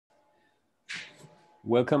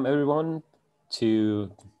Welcome everyone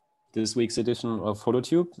to this week's edition of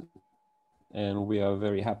HoloTube. And we are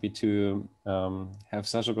very happy to have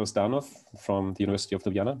Sašo Grozdanov from the University of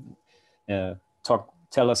Ljubljana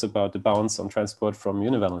tell us about the bounds on transport from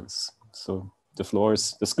univalence. So the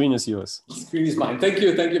screen is yours. The screen is mine. Thank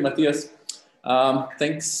you, Matthias.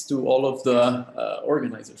 Thanks to all of the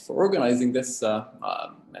organizers for organizing this.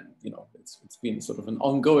 And it's been sort of an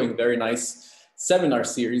ongoing, very nice seminar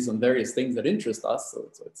series on various things that interest us. So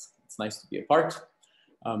it's nice to be a part.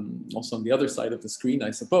 Also on the other side of the screen, I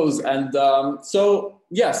suppose. And so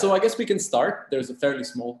I guess we can start. There's a fairly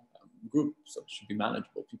small group, so it should be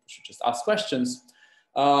manageable. People should just ask questions.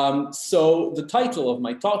 So the title of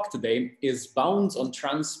my talk today is Bounds on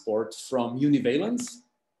Transport from Univalence.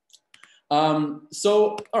 All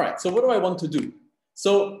right, so what do I want to do?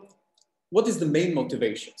 So what is the main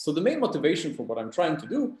motivation? So the main motivation for what I'm trying to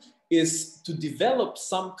do is to develop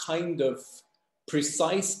some kind of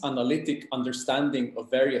precise analytic understanding of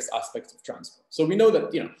various aspects of transport. So we know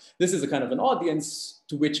that this is a kind of an audience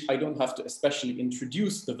to which I don't have to especially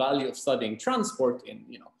introduce the value of studying transport in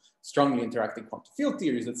strongly interacting quantum field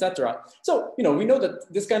theories, etc. So we know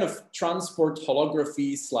that this kind of transport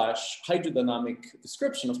holography / hydrodynamic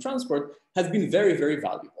description of transport has been very, very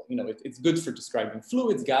valuable. It's good for describing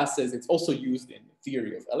fluids, gases. It's also used in the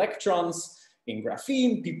theory of electrons. In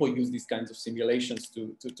graphene, people use these kinds of simulations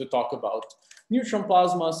to talk about neutron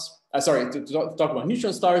plasmas, to talk about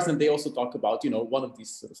neutron stars, and they also talk about, one of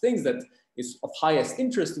these sort of things that is of highest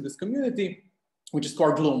interest to this community, which is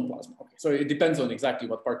quark gluon plasma. Okay, so it depends on exactly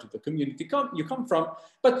what part of the community you come from,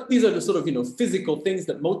 but these are the sort of, physical things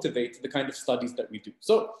that motivate the kind of studies that we do.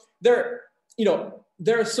 So there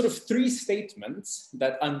are sort of three statements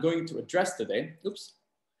that I'm going to address today. Oops.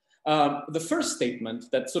 The first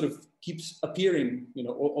statement that sort of keeps appearing,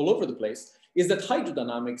 all over the place is that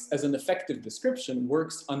hydrodynamics as an effective description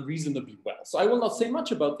works unreasonably well. So I will not say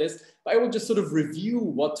much about this, but I will just sort of review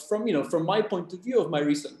what from my point of view of my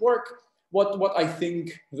recent work, what I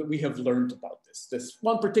think that we have learned about this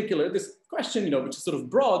question, which is sort of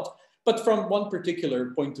broad, but from one particular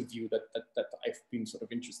point of view that I've been sort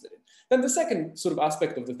of interested in. Then the second sort of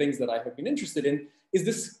aspect of the things that I have been interested in is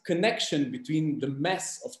this connection between the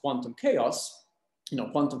mess of quantum chaos.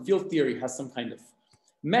 Quantum field theory has some kind of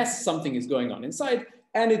mess, something is going on inside,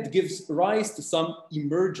 and it gives rise to some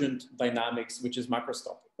emergent dynamics, which is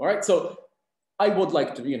macroscopic. All right, so I would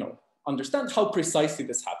like to, understand how precisely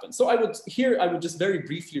this happens. So I would just very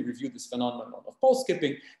briefly review this phenomenon of pole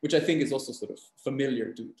skipping, which I think is also sort of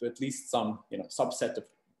familiar to at least some, subset of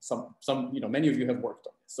some, many of you have worked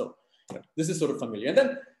on this. So this is sort of familiar. And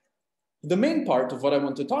then the main part of what I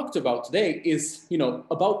want to talk about today is,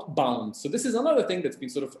 about bounds. So this is another thing that's been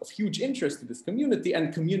sort of huge interest to this community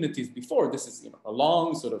and communities before. This is, a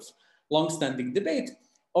long-standing debate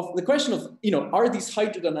of the question of, are these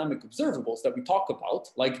hydrodynamic observables that we talk about,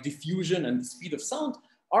 like diffusion and the speed of sound,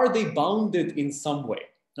 are they bounded in some way?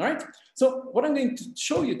 All right. So what I'm going to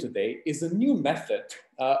show you today is a new method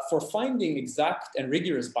for finding exact and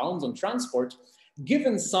rigorous bounds on transport,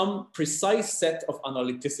 given some precise set of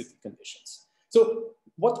analyticity conditions. So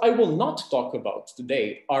what I will not talk about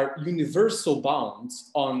today are universal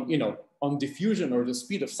bounds on, on diffusion or the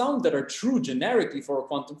speed of sound that are true generically for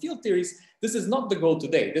quantum field theories. This is not the goal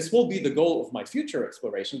today. This will be the goal of my future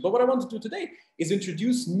exploration. But what I want to do today is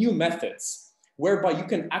introduce new methods whereby you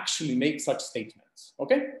can actually make such statements,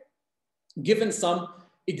 okay? Given some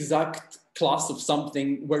exact class of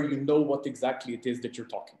something where you know what exactly it is that you're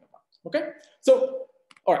talking about, okay? So,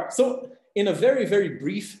 all right, so in a very, very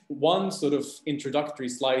brief one sort of introductory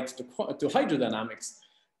slide to hydrodynamics,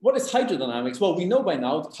 what is hydrodynamics? Well, we know by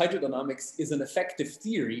now that hydrodynamics is an effective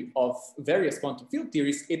theory of various quantum field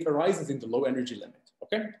theories. It arises in the low energy limit,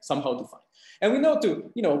 okay? Somehow defined. And we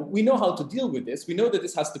know how to deal with this. We know that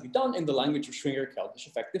this has to be done in the language of Schwinger-Keldysh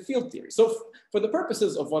effective field theory. So for the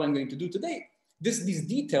purposes of what I'm going to do today, these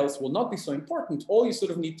details will not be so important. All you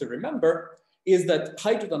sort of need to remember is that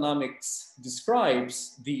hydrodynamics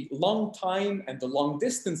describes the long time and the long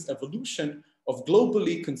distance evolution of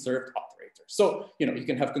globally conserved operators. So, you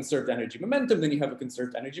can have conserved energy momentum, then you have a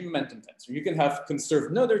conserved energy momentum tensor. You can have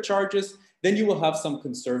conserved Noether charges, then you will have some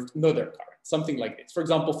conserved Noether current, something like this. For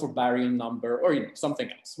example, for baryon number or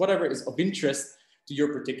something else, whatever is of interest to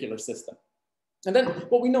your particular system. And then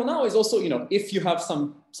what we know now is also, if you have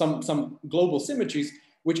some global symmetries,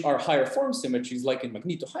 which are higher form symmetries, like in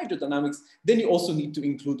magnetohydrodynamics, then you also need to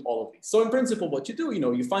include all of these. So in principle, what you do,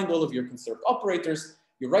 you find all of your conserved operators,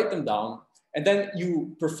 you write them down, and then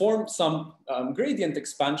you perform some gradient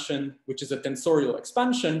expansion, which is a tensorial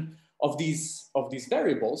expansion of these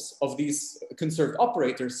variables, of these conserved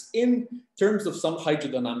operators in terms of some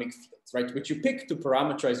hydrodynamic fields, right? Which you pick to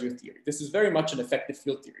parameterize your theory. This is very much an effective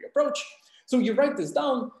field theory approach. So you write this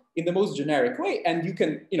down in the most generic way, and you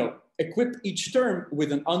can, equip each term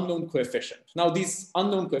with an unknown coefficient. Now, these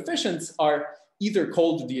unknown coefficients are either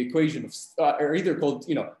called the equation of, or either called,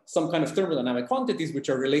 some kind of thermodynamic quantities which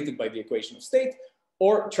are related by the equation of state,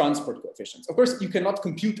 or transport coefficients. Of course, you cannot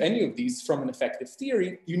compute any of these from an effective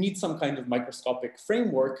theory. You need some kind of microscopic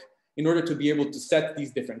framework in order to be able to set these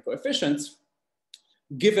different coefficients,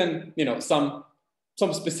 given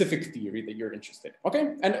some specific theory that you're interested in.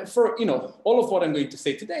 Okay, and for all of what I'm going to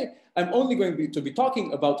say today, I'm only going to be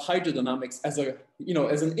talking about hydrodynamics as a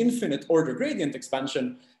as an infinite order gradient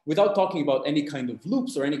expansion, without talking about any kind of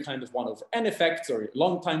loops or any kind of 1/n effects or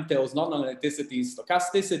long time tails, non-analyticities,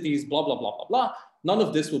 stochasticities, blah blah blah blah blah. None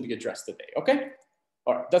of this will be addressed today. Okay.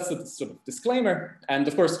 All right, that's the sort of disclaimer. And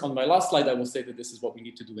of course, on my last slide, I will say that this is what we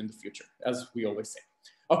need to do in the future, as we always say.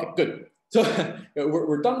 Okay, good. So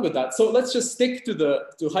we're done with that. So let's just stick to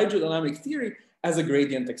hydrodynamic theory as a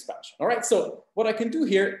gradient expansion. All right, so what I can do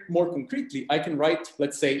here more concretely, I can write,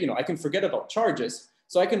 let's say, I can forget about charges.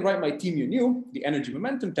 So I can write my T mu nu, the energy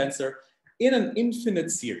momentum tensor, in an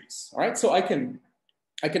infinite series. All right, so I can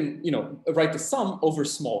write the sum over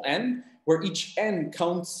small n, where each n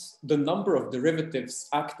counts the number of derivatives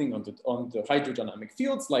acting on the hydrodynamic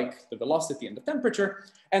fields, like the velocity and the temperature.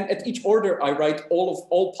 And at each order, I write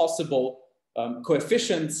all possible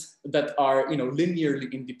coefficients that are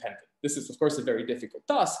linearly independent. This is, of course, a very difficult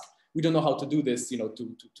task. We don't know how to do this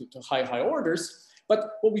to high orders.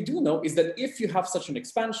 But what we do know is that if you have such an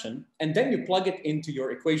expansion, and then you plug it into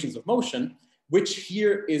your equations of motion, which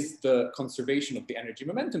here is the conservation of the energy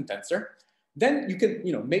momentum tensor, then you can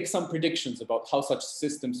make some predictions about how such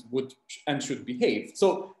systems would and should behave.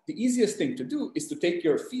 So the easiest thing to do is to take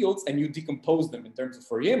your fields and you decompose them in terms of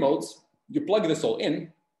Fourier modes. You plug this all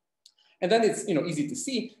in, and then it's easy to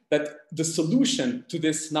see that the solution to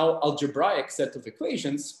this now algebraic set of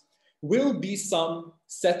equations will be some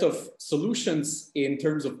set of solutions in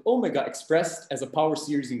terms of omega expressed as a power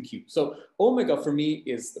series in Q. So omega for me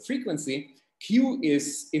is the frequency. Q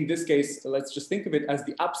is, in this case, let's just think of it as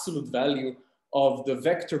the absolute value of the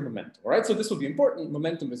vector momentum, all right? So this will be important.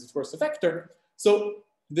 Momentum is, of course, a vector. So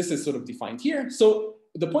this is sort of defined here. So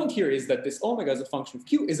the point here is that this omega as a function of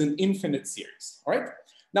Q is an infinite series, all right?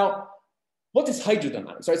 Now, what is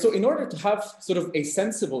hydrodynamics, right? So in order to have sort of a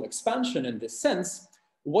sensible expansion in this sense,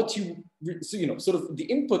 what sort of the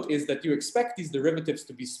input is that you expect these derivatives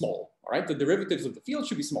to be small, all right? The derivatives of the field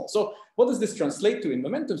should be small. So what does this translate to in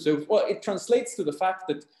momentum? So, well, it translates to the fact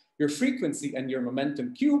that your frequency and your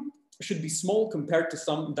momentum Q should be small compared to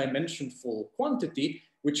some dimensionful quantity,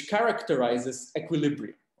 which characterizes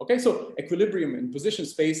equilibrium. Okay, so equilibrium in position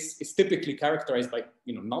space is typically characterized by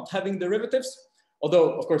not having derivatives,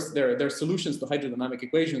 although of course there are solutions to hydrodynamic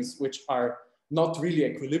equations which are not really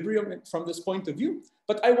equilibrium from this point of view.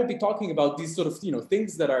 But I will be talking about these sort of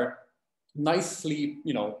things that are nicely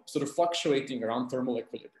sort of fluctuating around thermal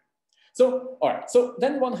equilibrium. So all right, so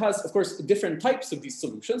then one has, of course, different types of these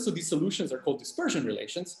solutions. So these solutions are called dispersion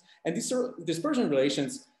relations, and these dispersion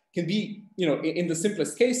relations can be, in the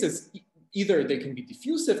simplest cases, either they can be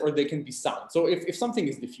diffusive or they can be sound. So if something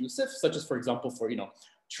is diffusive, such as, for example, for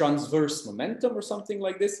transverse momentum or something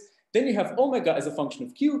like this, then you have omega as a function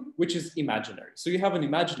of Q, which is imaginary. So you have an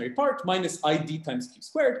imaginary part minus ID times Q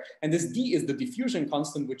squared. And this D is the diffusion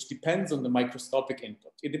constant, which depends on the microscopic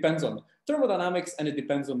input. It depends on thermodynamics and it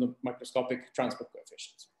depends on the microscopic transport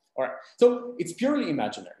coefficients. All right, so it's purely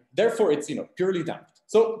imaginary. Therefore, it's purely damped.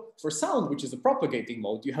 So for sound, which is a propagating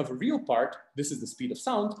mode, you have a real part. This is the speed of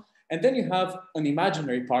sound. And then you have an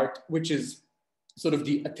imaginary part, which is sort of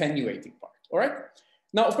the attenuating part. All right.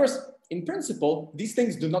 Now, of course, in principle, these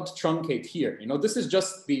things do not truncate here. This is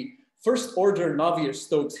just the first order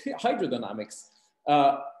Navier-Stokes hydrodynamics.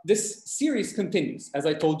 This series continues, as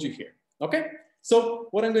I told you here. Okay. So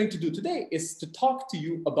what I'm going to do today is to talk to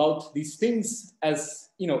you about these things as,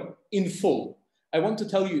 in full. I want to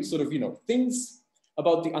tell you sort of, things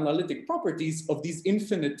about the analytic properties of these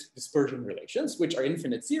infinite dispersion relations, which are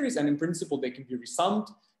infinite series, and in principle, they can be resummed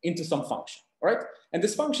into some function, all right? And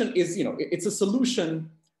this function is, it's a solution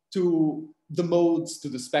to the modes, to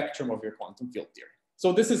the spectrum of your quantum field theory.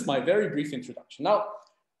 So this is my very brief introduction. Now,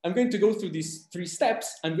 I'm going to go through these 3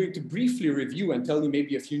 steps. I'm going to briefly review and tell you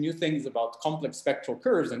maybe a few new things about complex spectral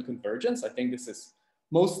curves and convergence. I think this is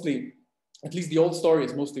mostly, at least the old story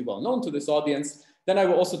is mostly well known to this audience. Then I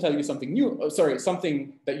will also tell you something new,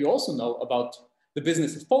 something that you also know about the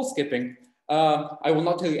business of pole skipping. I will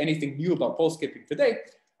not tell you anything new about pole skipping today.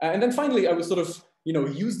 And then finally, I will sort of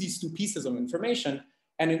use these two pieces of information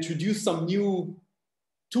and introduce some new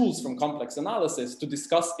tools from complex analysis to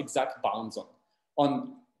discuss exact bounds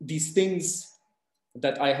on these things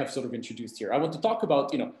that I have sort of introduced here. I want to talk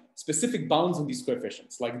about, specific bounds on these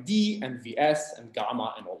coefficients like D and Vs and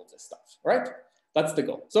gamma and all of this stuff, right? That's the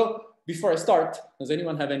goal. So before I start, does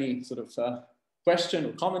anyone have any sort of question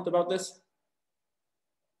or comment about this?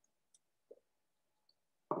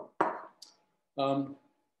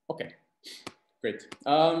 Okay, great.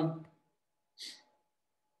 All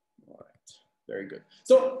right, very good.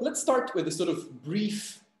 So let's start with a sort of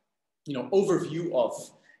brief, overview of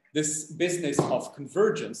this business of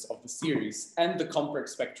convergence of the series and the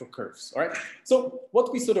complex spectral curves. All right. So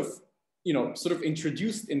what we sort of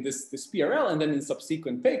introduced in this PRL and then in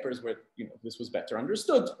subsequent papers where this was better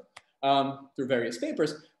understood through various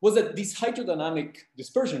papers was that these hydrodynamic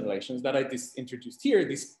dispersion relations that I introduced here,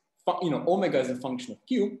 these omega is a function of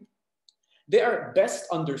Q, they are best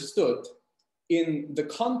understood in the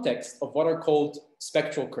context of what are called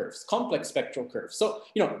spectral curves, complex spectral curves. So,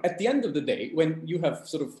 at the end of the day, when you have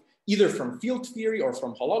sort of either from field theory or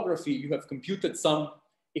from holography, you have computed some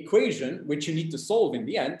equation which you need to solve in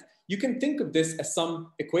the end, you can think of this as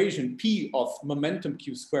some equation P of momentum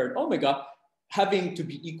Q squared omega having to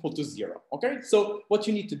be equal to 0, okay? So what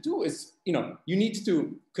you need to do is, you need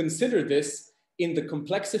to consider this in the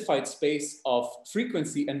complexified space of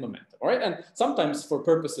frequency and momentum, all right? And sometimes for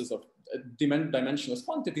purposes of dimensionless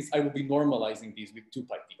quantities, I will be normalizing these with 2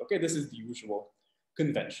 pi t. Okay, this is the usual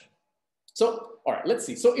convention. So, all right, let's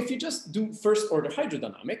see. So if you just do first order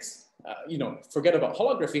hydrodynamics, forget about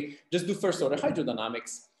holography, just do first order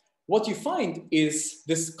hydrodynamics, what you find is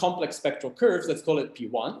this complex spectral curves, let's call it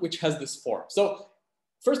P1, which has this form. So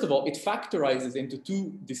first of all, it factorizes into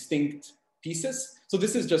 2 distinct pieces. So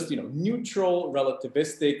this is just, neutral,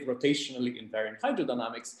 relativistic, rotationally invariant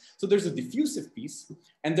hydrodynamics. So there's a diffusive piece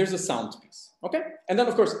and there's a sound piece, okay? And then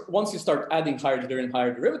of course, once you start adding higher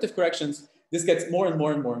derivative corrections, this gets more and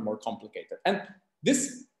more complicated. And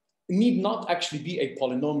this need not actually be a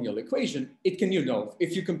polynomial equation. It can,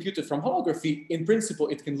 if you compute it from holography, in principle,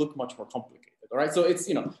 it can look much more complicated, all right? So it's,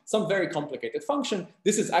 some very complicated function.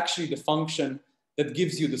 This is actually the function that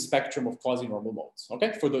gives you the spectrum of quasi-normal modes,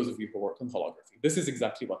 okay? For those of you who work on holography, this is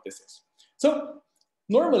exactly what this is. So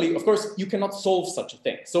normally, of course, you cannot solve such a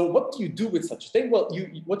thing. So what do you do with such a thing? Well,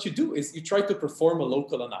 what you do is you try to perform a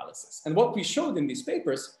local analysis. And what we showed in these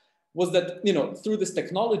papers was that, through this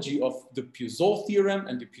technology of the Puiseux theorem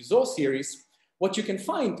and the Puiseux series, what you can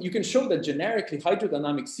find, you can show that generically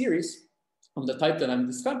hydrodynamic series of the type that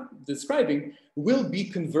I'm describing will be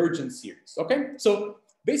convergent series, okay? So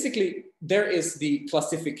basically, there is the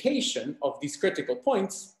classification of these critical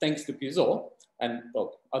points, thanks to Puiseux and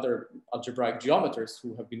other algebraic geometers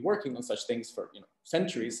who have been working on such things for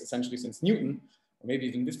centuries, essentially since Newton, or maybe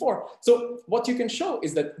even before. So what you can show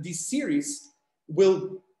is that these series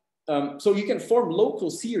will, so you can form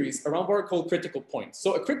local series around what are called critical points.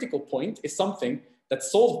 So a critical point is something that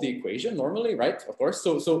solves the equation normally, right? Of course,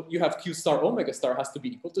 so you have Q star omega star has to be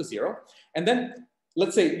equal to 0. And then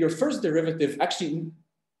let's say your first derivative actually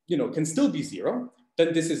can still be 0,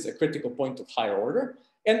 then this is a critical point of higher order.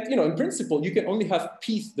 And, in principle, you can only have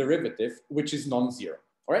pth derivative, which is non-zero,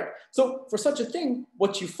 all right? So for such a thing,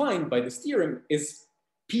 what you find by this theorem is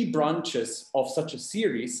P branches of such a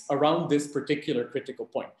series around this particular critical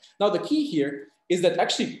point. Now, the key here is that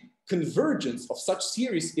actually convergence of such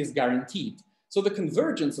series is guaranteed. So the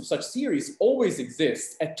convergence of such series always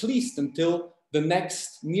exists, at least until the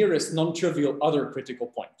next nearest non-trivial other critical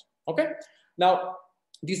point, okay? Now,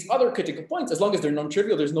 these other critical points, as long as they're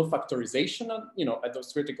non-trivial, there's no factorization at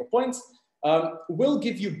those critical points, will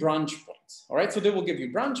give you branch points, all right? So they will give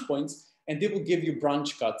you branch points and they will give you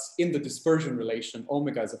branch cuts in the dispersion relation,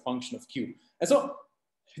 omega as a function of Q. And so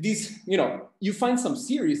these, you find some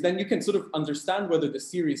series, then you can sort of understand whether the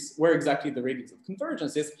series, where exactly the radius of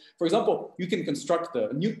convergence is. For example, you can construct the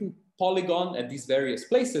Newton polygon at these various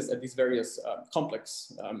places, at these various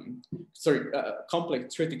complex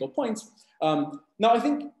critical points. Now, I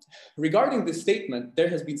think regarding this statement, there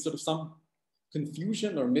has been sort of some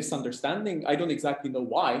confusion or misunderstanding. I don't exactly know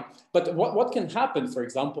why, but what can happen, for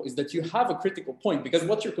example, is that you have a critical point because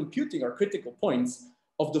what you're computing are critical points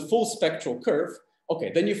of the full spectral curve. Okay,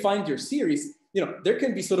 then you find your series, there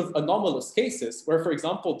can be sort of anomalous cases where, for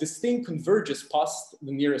example, this thing converges past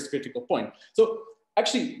the nearest critical point. So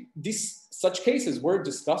actually, such cases were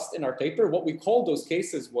discussed in our paper. What we called those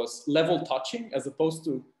cases was level touching as opposed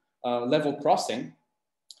to level crossing.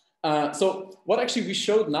 So what actually we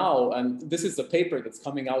showed now, and this is a paper that's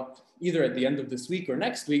coming out either at the end of this week or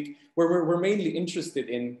next week, where we're mainly interested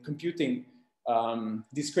in computing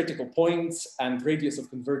these critical points and radius of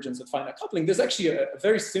convergence at finite coupling, there's actually a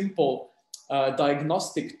very simple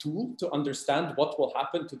diagnostic tool to understand what will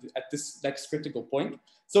happen at this next critical point.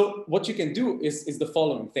 So what you can do is the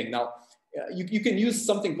following thing. Now, you can use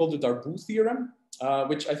something called the Darboux theorem,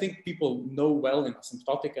 which I think people know well in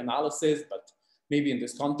asymptotic analysis, but maybe in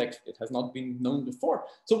this context, it has not been known before.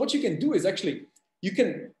 So what you can do is actually, you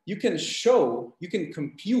can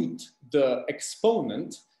compute the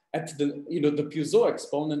exponent at the, the Puiseux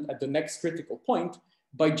exponent at the next critical point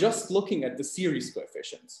by just looking at the series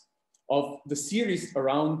coefficients of the series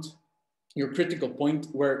around your critical point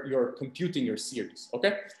where you're computing your series,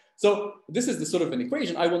 okay? So this is the sort of an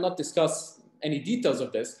equation. I will not discuss any details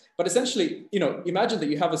of this, but essentially, imagine that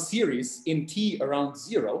you have a series in t around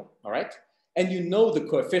 0, all right? And you know the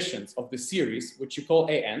coefficients of the series, which you call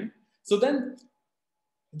an. So then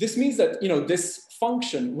this means that, this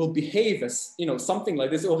function will behave as, something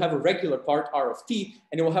like this. It will have a regular part r of t,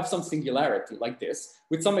 and it will have some singularity like this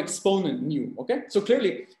with some exponent nu, okay? So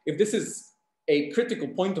clearly, if this is a critical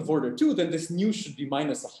point of order 2, then this nu should be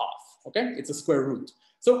minus a half, okay? It's a square root.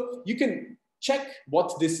 So you can check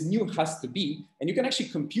what this nu has to be, and you can actually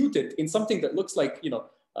compute it in something that looks like,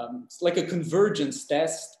 like a convergence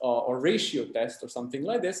test or ratio test or something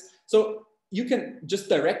like this. So you can just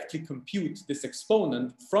directly compute this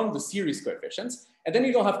exponent from the series coefficients, and then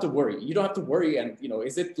you don't have to worry. You don't have to worry and,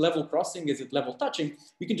 is it level crossing? Is it level touching?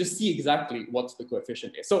 You can just see exactly what the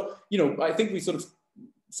coefficient is. So, I think we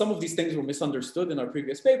some of these things were misunderstood in our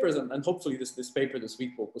previous papers, and hopefully this paper this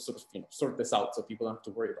week will sort of, sort this out so people don't have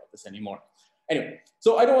to worry about this anymore. Anyway,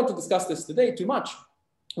 so I don't want to discuss this today too much.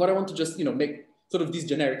 What I want to just, make sort of these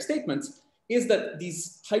generic statements is that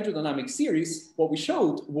these hydrodynamic series, what we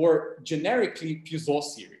showed were generically Puiseux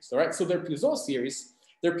series, all right? So they're Puiseux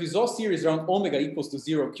series around omega equals to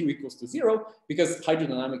 0, q equals to 0, because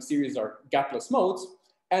hydrodynamic series are gapless modes.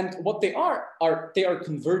 And what they are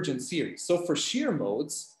convergent series. So for shear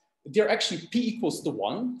modes, they're actually p equals to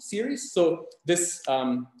 1 series. So this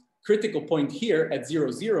critical point here at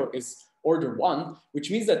 0, 0 is order 1,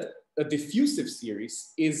 which means that a diffusive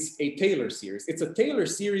series is a Taylor series. It's a Taylor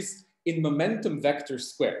series in momentum vector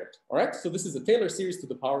squared, all right? So this is a Taylor series to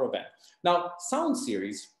the power of n. Now, sound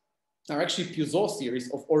series are actually Puiseux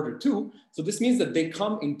series of order 2. So this means that they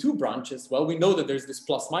come in 2 branches. Well, we know that there's this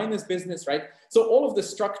plus minus business, right? So all of the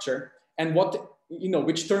structure and what,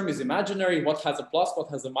 which term is imaginary, what has a plus, what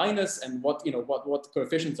has a minus, and what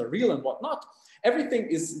coefficients are real and what not, everything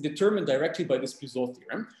is determined directly by this Puiseux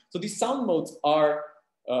theorem. So these sound modes are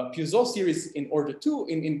Puiseux series in order 2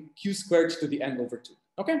 in q squared to the n over 2.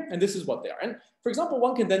 Okay, and this is what they are. And for example,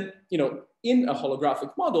 one can then, in a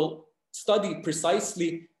holographic model, study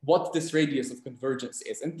precisely what this radius of convergence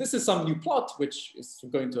is. And this is some new plot, which is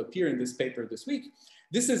going to appear in this paper this week.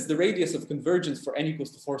 This is the radius of convergence for n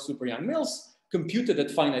equals to 4 super Young mills, computed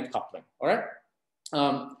at finite coupling, all right?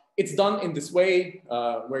 It's done in this way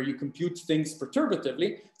where you compute things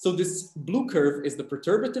perturbatively. So this blue curve is the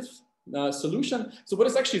perturbative solution. So what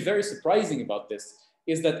is actually very surprising about this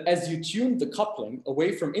is that as you tune the coupling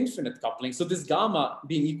away from infinite coupling, so this gamma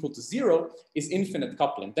being equal to 0 is infinite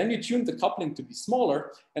coupling. Then you tune the coupling to be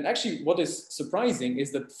smaller. And actually what is surprising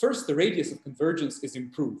is that first the radius of convergence is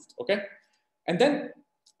improved, okay? And then,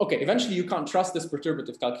 okay, eventually you can't trust this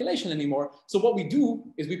perturbative calculation anymore. So what we do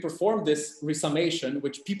is we perform this resummation,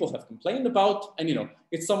 which people have complained about. And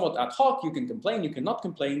it's somewhat ad hoc. You can complain, you cannot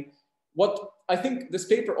complain. What I think this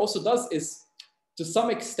paper also does is, to some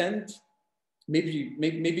extent,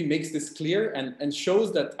 maybe makes this clear and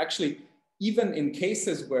shows that actually, even in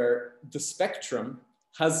cases where the spectrum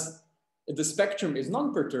is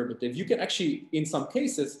non-perturbative, you can actually, in some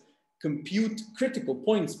cases, compute critical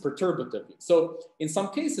points perturbatively. So in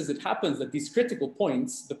some cases, it happens that these critical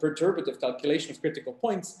points, the perturbative calculation of critical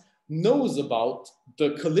points, knows about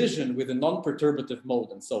the collision with a non-perturbative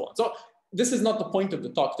mode and so on. So this is not the point of the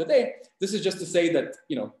talk today. This is just to say that,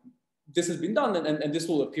 this has been done and this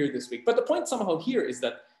will appear this week. But the point somehow here is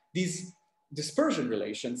that these dispersion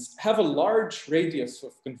relations have a large radius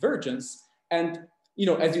of convergence. And,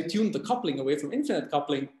 as you tune the coupling away from infinite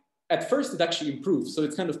coupling, at first it actually improves. So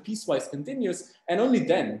it's kind of piecewise continuous. And only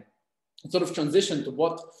then it sort of transition to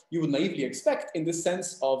what you would naively expect in the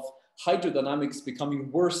sense of hydrodynamics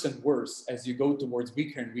becoming worse and worse as you go towards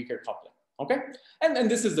weaker and weaker coupling, okay?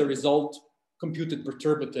 And this is the result computed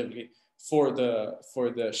perturbatively for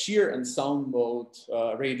the shear and sound mode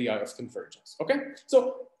radii of convergence, okay?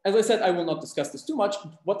 So as I said, I will not discuss this too much.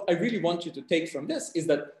 What I really want you to take from this is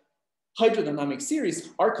that hydrodynamic series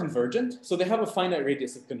are convergent, so they have a finite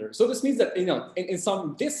radius of convergence. So this means that, in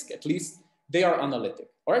some disk at least, they are analytic,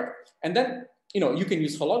 all right? And then you can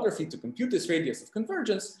use holography to compute this radius of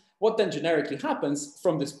convergence. What then generically happens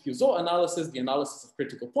from this Puiseux analysis, the analysis of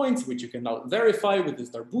critical points, which you can now verify with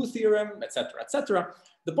this Darboux theorem, etc., etc.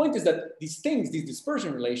 The point is that these things, these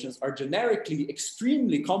dispersion relations, are generically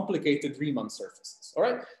extremely complicated Riemann surfaces. All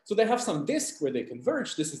right, so they have some disk where they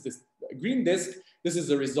converge. This is this green disk. This is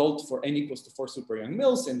the result for n equals to 4 super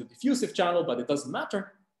Young-Mills in the diffusive channel, but it doesn't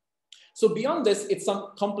matter. So beyond this, it's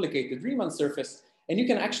some complicated Riemann surface. And you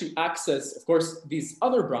can actually access, of course, these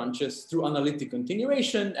other branches through analytic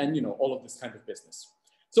continuation and all of this kind of business.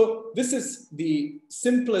 So this is the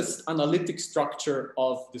simplest analytic structure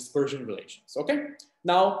of dispersion relations, okay?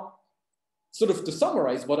 Now, sort of to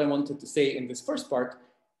summarize what I wanted to say in this first part,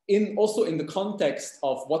 also in the context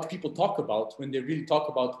of what people talk about when they really talk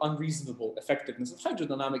about unreasonable effectiveness of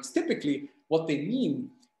hydrodynamics, typically what they mean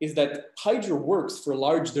is that hydro works for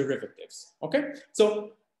large derivatives, okay?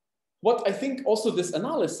 So what I think also this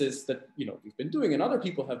analysis that we've been doing and other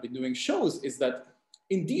people have been doing shows is that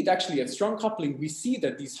indeed, actually at strong coupling, we see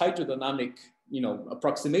that these hydrodynamic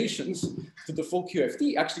approximations to the full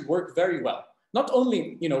QFT actually work very well. Not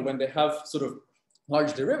only when they have sort of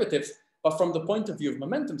large derivatives, but from the point of view of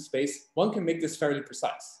momentum space, one can make this fairly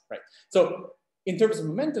precise, right? So in terms of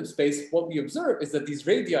momentum space, what we observe is that these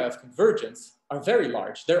radii of convergence are very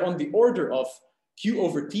large. They're on the order of Q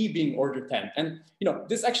over T being order 10. And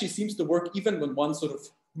this actually seems to work even when one sort of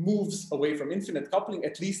moves away from infinite coupling,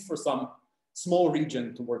 at least for some small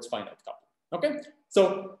region towards finite coupling, okay?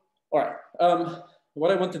 So, all right,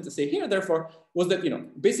 what I wanted to say here, therefore, was that,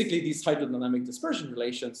 basically these hydrodynamic dispersion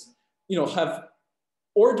relations, have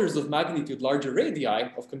orders of magnitude larger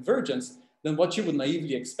radii of convergence than what you would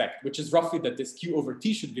naively expect, which is roughly that this Q over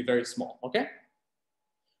T should be very small, okay?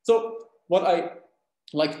 So what I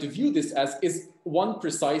like to view this as is one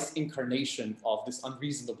precise incarnation of this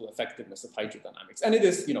unreasonable effectiveness of hydrodynamics. And it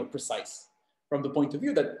is, precise from the point of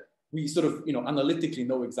view that we sort of, analytically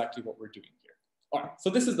know exactly what we're doing here. All right, so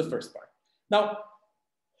this is the first part. Now,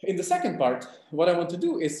 in the second part, what I want to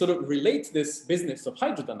do is sort of relate this business of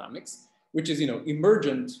hydrodynamics, which is,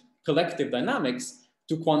 emergent collective dynamics,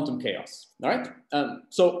 to quantum chaos, all right?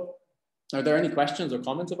 So are there any questions or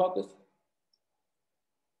comments about this?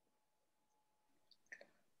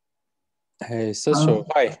 Hey, Sašo,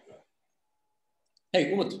 hi.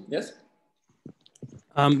 Hey, Umut, yes?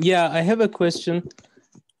 Yeah, I have a question.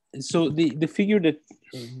 So the figure that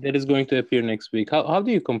is going to appear next week, how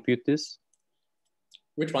do you compute this?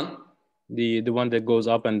 Which one? The one that goes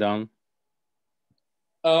up and down.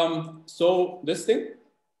 So this thing?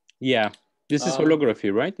 Yeah, this is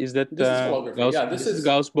holography, right? Is that this is holography? Gauss, yeah, this is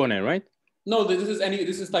Gauss-Bonnet, right? No, this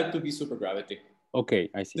is type 2b supergravity. Okay,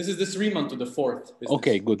 I see. This is this Riemann to the fourth.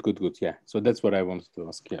 Okay, good. Yeah, so that's what I wanted to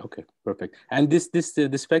ask. Yeah, okay, perfect. And this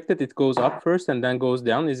fact that it goes up first and then goes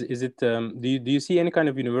down, is it? Do you see any kind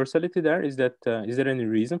of universality there? Is there any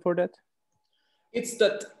reason for that? It's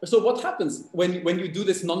that. So what happens when you do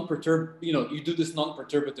this you do this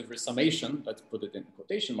non-perturbative resummation? Let's put it in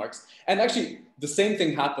quotation marks. And actually, the same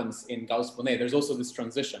thing happens in Gauss-Bonnet. There's also this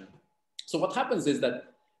transition. So what happens is that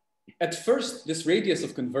at first, this radius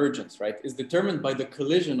of convergence, right, is determined by the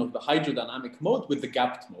collision of the hydrodynamic mode with the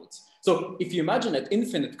gapped modes. So if you imagine at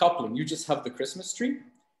infinite coupling, you just have the Christmas tree,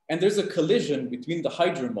 and there's a collision between the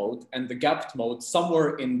hydro mode and the gapped mode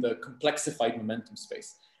somewhere in the complexified momentum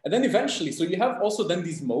space. And then eventually, so you have also then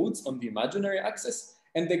these modes on the imaginary axis,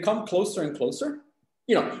 and they come closer and closer.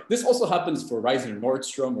 This also happens for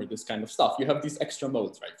Reisner-Nordstrom or this kind of stuff. You have these extra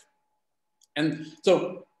modes, right? And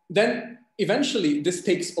so then eventually this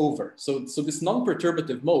takes over. So this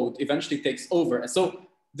non-perturbative mode eventually takes over. And so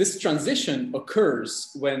this transition occurs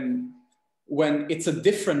when it's a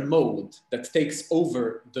different mode that takes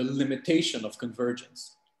over the limitation of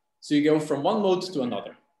convergence. So you go from one mode to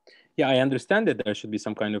another. Yeah, I understand that there should be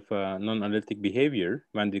some kind of non-analytic behavior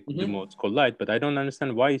when the modes collide, but I don't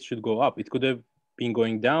understand why it should go up. It could have been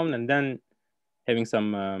going down and then having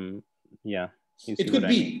some, It could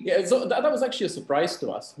be. Yeah, so that was actually a surprise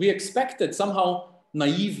to us. We expected somehow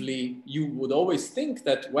naively, you would always think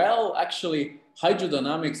that, well, actually,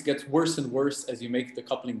 hydrodynamics gets worse and worse as you make the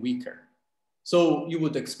coupling weaker. So you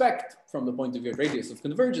would expect, from the point of view of radius of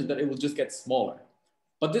convergence, that it will just get smaller.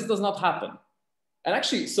 But this does not happen. And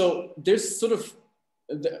actually, so there's sort of,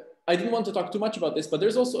 I didn't want to talk too much about this, but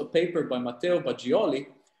there's also a paper by Matteo Baggioli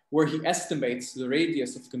where he estimates the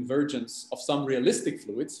radius of convergence of some realistic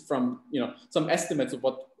fluids from, some estimates of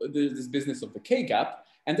what this business of the K gap.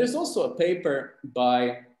 And there's also a paper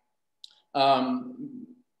by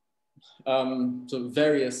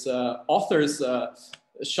various authors,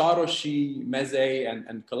 Sharoshi, Meze,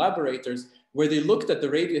 and collaborators, where they looked at the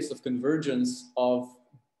radius of convergence of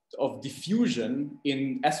diffusion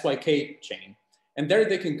in SYK chain. And there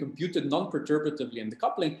they can compute it non-perturbatively in the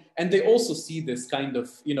coupling. And they also see this kind of,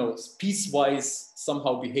 piecewise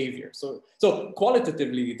somehow behavior. So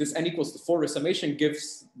qualitatively, this n equals to 4 summation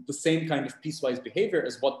gives the same kind of piecewise behavior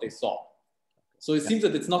as what they saw. So it seems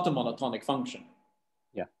that it's not a monotonic function.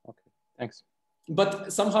 Yeah, okay, thanks.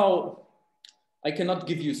 But somehow I cannot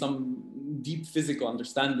give you some deep physical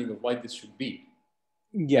understanding of why this should be.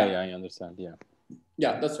 Yeah, I understand, yeah.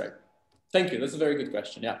 Yeah, that's right. Thank you, that's a very good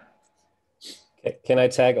question, yeah. Can I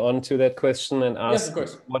tag on to that question and ask, yes, of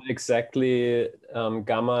course, what exactly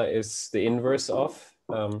gamma is the inverse of?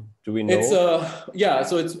 Do we know? It's yeah.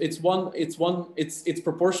 So it's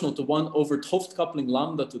proportional to 1 over 't Hooft coupling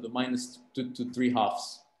lambda to the minus to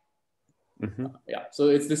 3/2. Mm-hmm. Yeah. So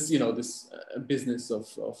it's this this business of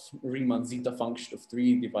Riemann zeta function of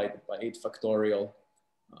 3 divided by 8 factorial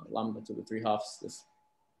lambda to the 3/2. This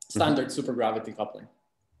standard supergravity coupling.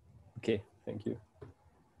 Okay. Thank you.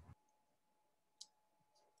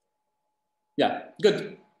 Yeah,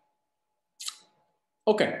 good.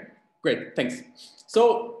 Okay, great, thanks.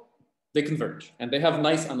 So they converge and they have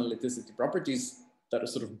nice analyticity properties that are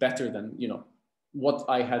sort of better than, what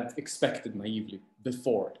I had expected naively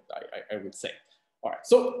before, I would say. All right,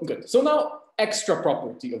 so good. So now extra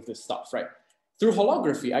property of this stuff, right? Through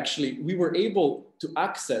holography, actually, we were able to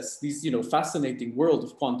access these, fascinating world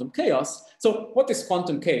of quantum chaos. So what is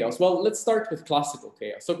quantum chaos? Well, let's start with classical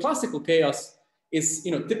chaos. So classical chaos is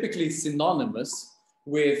typically synonymous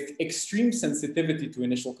with extreme sensitivity to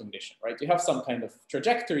initial condition, right? You have some kind of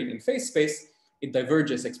trajectory in phase space, it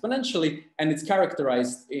diverges exponentially, and it's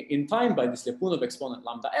characterized in time by this Lyapunov exponent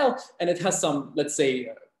lambda L, and it has some, let's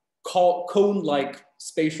say, cone-like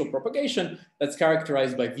spatial propagation that's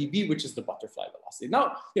characterized by VB, which is the butterfly velocity.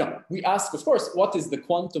 Now, we ask, of course, what is the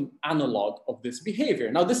quantum analog of this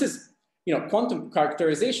behavior? Now, this is, quantum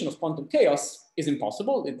characterization of quantum chaos is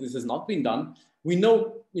impossible. This has not been done. We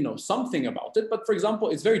know, something about it, but for example,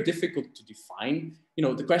 it's very difficult to define,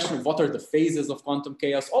 the question of what are the phases of quantum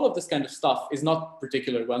chaos. All of this kind of stuff is not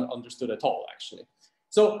particularly well understood at all, actually.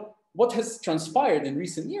 So what has transpired in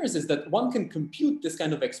recent years is that one can compute this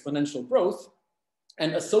kind of exponential growth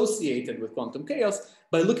and associate it with quantum chaos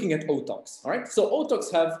by looking at OTOGs, all right? So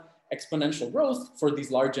OTOGs have exponential growth for these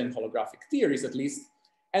large N holographic theories, at least,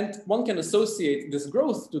 and one can associate this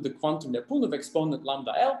growth to the quantum Lyapunov exponent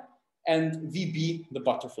lambda L and VB, the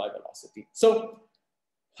butterfly velocity. So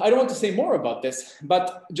I don't want to say more about this,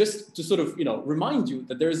 but just to sort of, remind you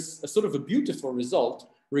that there's a sort of a beautiful result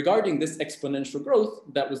regarding this exponential growth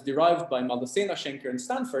that was derived by Maldacena, Schenker, and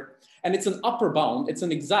Stanford. And it's an upper bound, it's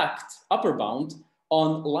an exact upper bound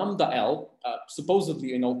on lambda L,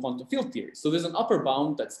 supposedly in all quantum field theories. So there's an upper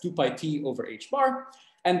bound that's 2 pi t over h bar.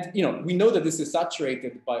 And we know that this is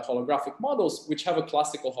saturated by holographic models, which have a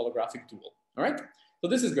classical holographic dual, all right? So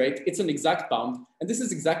this is great. It's an exact bound, and this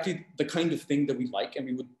is exactly the kind of thing that we like,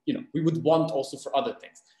 and we would want also for other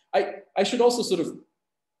things. I should also sort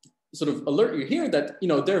of alert you here that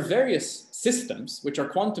there are various systems which are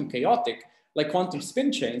quantum chaotic, like quantum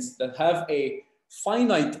spin chains that have a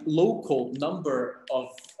finite local number of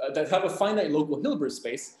that have a finite local Hilbert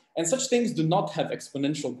space, and such things do not have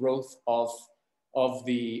exponential growth of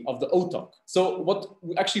the OTOG. So what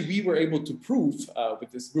actually we were able to prove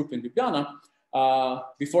with this group in Ljubljana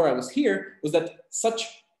before I was here was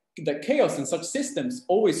that chaos in such systems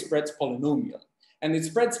always spreads polynomially. And it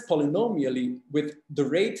spreads polynomially with the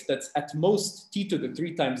rate that's at most t to the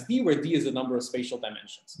 3 times d, where d is the number of spatial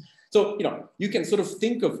dimensions. So, you can sort of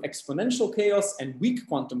think of exponential chaos and weak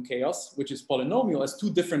quantum chaos, which is polynomial, as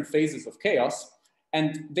 2 different phases of chaos.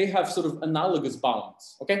 And they have sort of analogous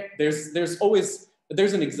bounds, okay? There's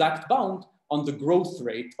an exact bound on the growth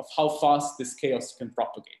rate of how fast this chaos can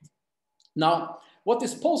propagate. Now, what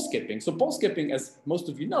is pole skipping? So pole skipping, as most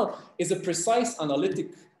of you know, is a precise analytic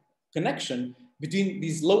connection between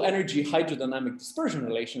these low energy hydrodynamic dispersion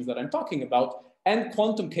relations that I'm talking about and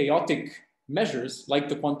quantum chaotic measures like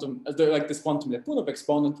this quantum Lyapunov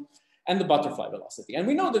exponent and the butterfly velocity. And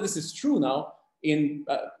we know that this is true now in,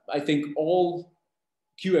 I think, all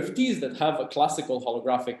QFTs that have a classical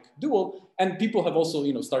holographic dual, and people have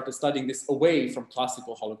also started studying this away from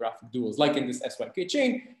classical holographic duals, like in this SYK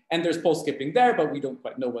chain, and there's pole skipping there, but we don't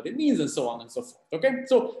quite know what it means, and so on and so forth. Okay,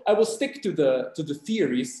 so I will stick to the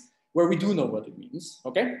theories where we do know what it means.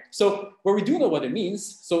 Okay, so where we do know what it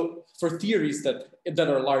means, so for theories that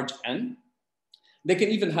are large n, they can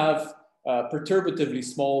even have perturbatively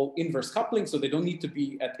small inverse coupling, so they don't need to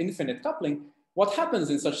be at infinite coupling. What happens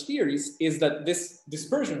in such theories is that this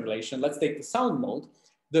dispersion relation, let's take the sound mode,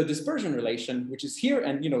 the dispersion relation, which is here,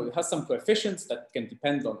 and it has some coefficients that can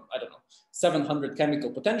depend on, I don't know, 700 chemical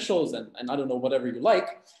potentials, and I don't know, whatever you like.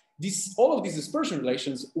 All of these dispersion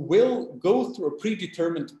relations will go through a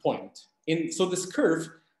predetermined point. So this curve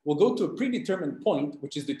will go to a predetermined point,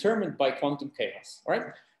 which is determined by quantum chaos, all right?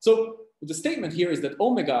 So the statement here is that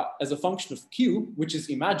omega as a function of q, which is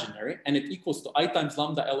imaginary, and it equals to I times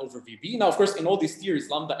lambda L over VB. Now, of course, in all these theories,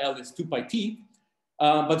 lambda L is 2 pi t,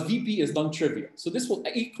 but VP is non-trivial. So this will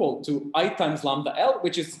equal to I times lambda L,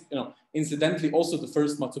 which is, incidentally also the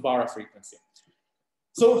first Matsubara frequency.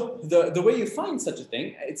 So the way you find such a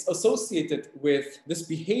thing, it's associated with this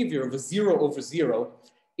behavior of a 0 over 0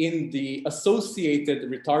 in the associated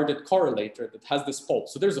retarded correlator that has this pole.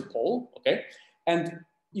 So there's a pole, okay? And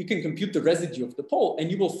you can compute the residue of the pole, and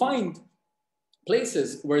you will find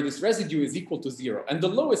places where this residue is equal to 0. And the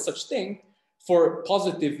lowest such thing for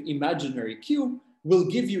positive imaginary Q will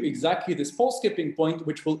give you exactly this pole skipping point,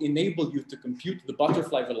 which will enable you to compute the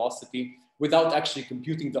butterfly velocity without actually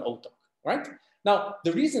computing the OTOC, right? Now,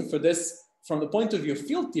 the reason for this from the point of view of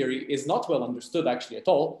field theory is not well understood actually at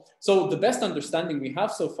all. So the best understanding we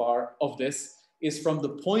have so far of this is from the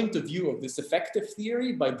point of view of this effective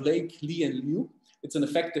theory by Blake, Lee, and Liu. It's an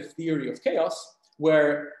effective theory of chaos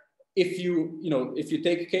where if you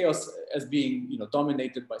take chaos as being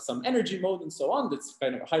dominated by some energy mode and so on, that's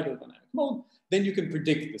kind of a hydrodynamic mode, then you can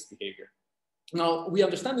predict this behavior. Now, we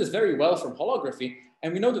understand this very well from holography,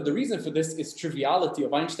 and we know that the reason for this is triviality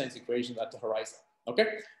of Einstein's equation at the horizon, okay?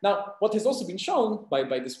 Now, what has also been shown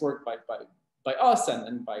by this work by us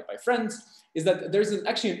and by friends is that there's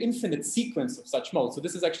actually an infinite sequence of such modes. So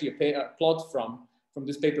this is actually a plot from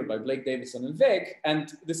this paper by Blake, Davison, and Weg,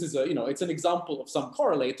 and this is it's an example of some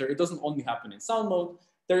correlator. It doesn't only happen in sound mode.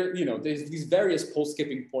 There's these various pole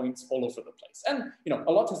skipping points all over the place. And,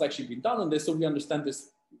 a lot has actually been done on this. So we understand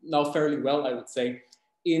this now fairly well, I would say,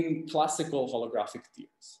 in classical holographic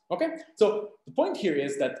theories. Okay. So the point here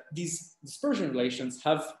is that these dispersion relations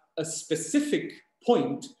have a specific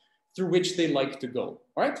point through which they like to go.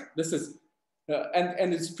 All right. This is,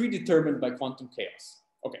 and it's predetermined by quantum chaos.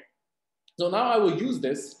 Okay. So now I will use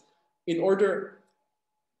this in order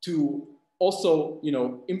to also,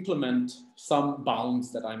 implement some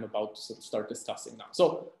bounds that I'm about to sort of start discussing now.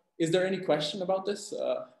 So is there any question about this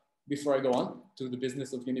before I go on to the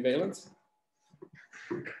business of univalence?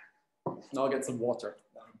 Now I'll get some water.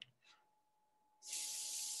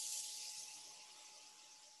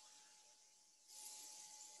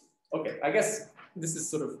 Okay, I guess this is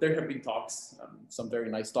sort of, there have been talks, some very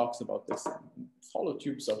nice talks about this hollow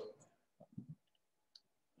tube. So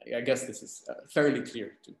I guess this is fairly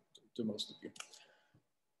clear to most of you.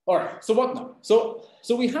 All right, so what now?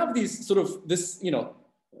 So we have these sort of this,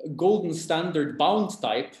 golden standard bound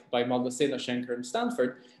type by Maldacena, Schenker, and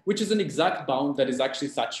Stanford, which is an exact bound that is actually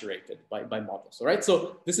saturated by models, all right?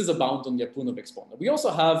 So this is a bound on the Lyapunov exponent. We also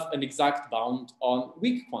have an exact bound on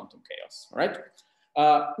weak quantum chaos, all right?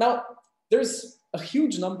 Now, there's a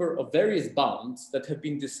huge number of various bounds that have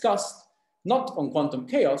been discussed, not on quantum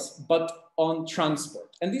chaos, but on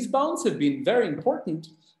transport. And these bounds have been very important,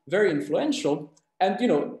 very influential, and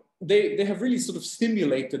they have really sort of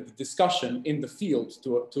stimulated the discussion in the field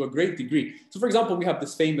to a great degree. So for example, we have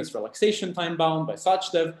this famous relaxation time bound by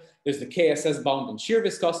Sachdev. There's the KSS bound on shear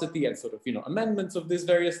viscosity and sort of, amendments of these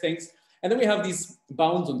various things. And then we have these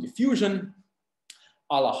bounds on diffusion,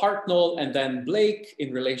 a la Hartnell, and then Blake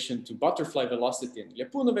in relation to butterfly velocity and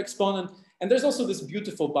Lyapunov exponent. And there's also this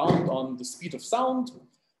beautiful bound on the speed of sound,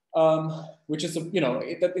 which is,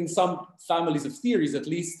 that in some families of theories, at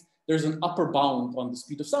least, there's an upper bound on the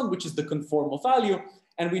speed of sound, which is the conformal value.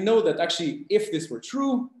 And we know that actually, if this were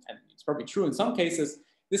true, and it's probably true in some cases,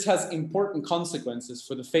 this has important consequences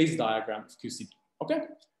for the phase diagram of QCD, okay?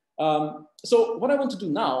 So what I want to do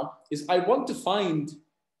now is I want to find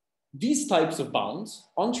these types of bounds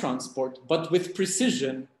on transport, but with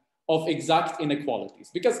precision of exact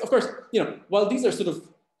inequalities. Because of course, while these are sort of,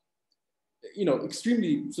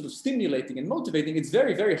 extremely sort of stimulating and motivating, it's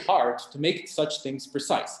very, very hard to make such things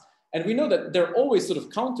precise. And we know that there are always sort of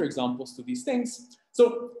counterexamples to these things.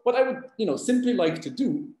 So what I would, simply like to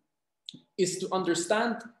do is to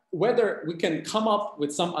understand whether we can come up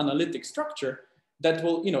with some analytic structure that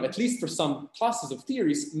will, at least for some classes of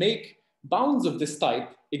theories, make bounds of this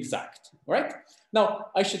type exact, right? Now,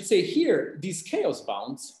 I should say here, these chaos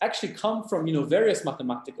bounds actually come from, various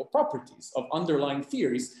mathematical properties of underlying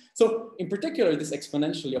theories. So in particular, this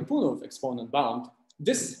exponential Lyapunov exponent bound,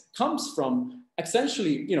 this comes from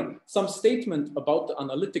essentially, some statement about the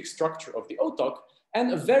analytic structure of the OTOC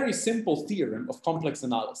and a very simple theorem of complex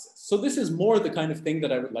analysis. So this is more the kind of thing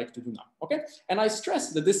that I would like to do now, okay? And I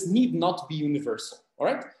stress that this need not be universal, all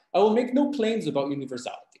right? I will make no claims about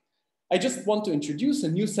universality. I just want to introduce a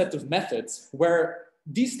new set of methods where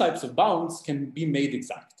these types of bounds can be made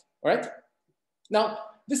exact, all right? Now,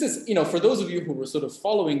 this is, you know, for those of you who were sort of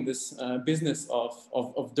following this business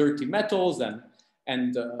of dirty metals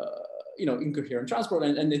and you know, incoherent transport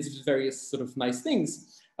and its various sort of nice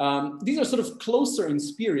things, these are sort of closer in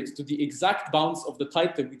spirit to the exact bounds of the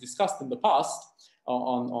type that we discussed in the past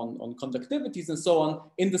on conductivities and so on,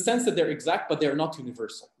 in the sense that they're exact, but they're not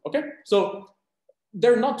universal, okay? So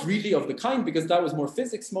they're not really of the kind, because that was more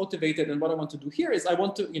physics motivated. And what I want to do here is I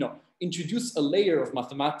want to, you know, introduce a layer of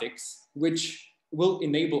mathematics which will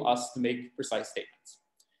enable us to make precise statements.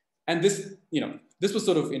 And this, you know, this was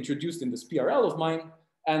sort of introduced in this PRL of mine.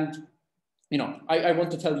 And, you know, I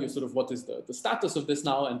want to tell you sort of what is the status of this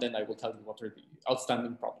now, and then I will tell you what are the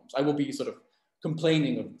outstanding problems. I will be sort of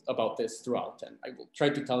complaining about this throughout, and I will try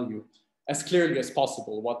to tell you as clearly as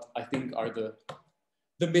possible what I think are the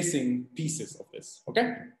missing pieces of this,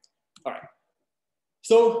 okay? All right.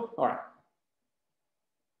 So, all right.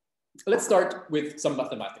 Let's start with some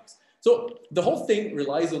mathematics. So the whole thing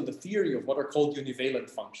relies on the theory of what are called univalent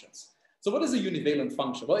functions. So what is a univalent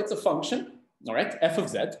function? Well, it's a function, all right, f of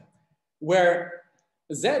z, where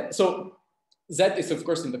z, so z is of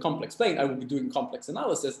course in the complex plane. I will be doing complex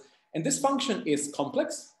analysis, and this function is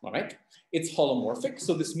complex, all right? It's holomorphic,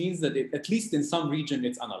 so this means that at least in some region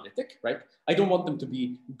it's analytic, right? I don't want them to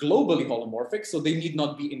be globally holomorphic, so they need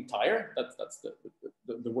not be entire. That's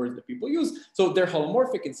the word that people use. So they're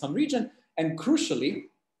holomorphic in some region, and crucially,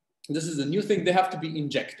 this is a new thing, they have to be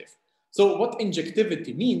injective. So what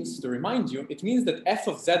injectivity means, to remind you, it means that f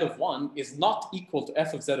of z of 1 is not equal to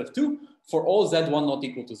f of z of 2 for all z1 not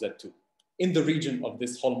equal to z2, in the region of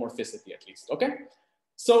this holomorphicity at least, okay?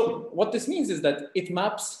 So what this means is that it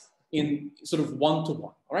maps in sort of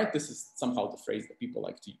one-to-one, all right? This is somehow the phrase that people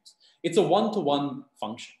like to use. It's a one-to-one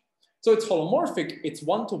function. So it's holomorphic, it's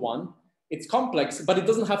one-to-one, it's complex, but it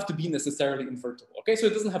doesn't have to be necessarily invertible, okay? So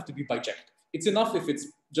it doesn't have to be bijective. It's enough if it's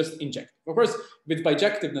just injective. Of course, if it's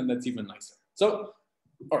bijective, then that's even nicer. So,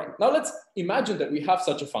 all right, now let's imagine that we have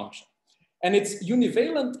such a function. And it's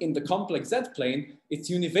univalent in the complex z plane. It's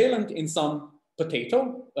univalent in some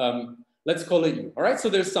potato. Let's call it U, all right? So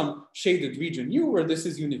there's some shaded region U where this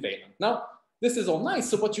is univalent. Now, this is all nice.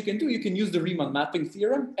 So what you can do, you can use the Riemann mapping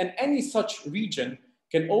theorem, and any such region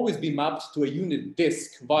can always be mapped to a unit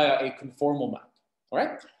disk via a conformal map, all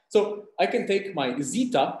right? So I can take my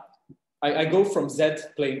zeta, I go from z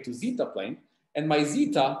plane to zeta plane, and my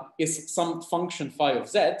zeta is some function phi of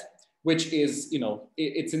z, which is, you know,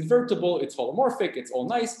 it's invertible, it's holomorphic, it's all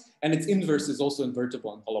nice, and its inverse is also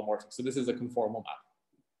invertible and holomorphic. So this is a conformal map.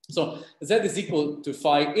 So z is equal to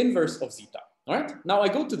phi inverse of zeta, all right? Now I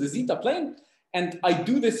go to the zeta plane, and I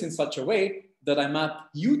do this in such a way that I map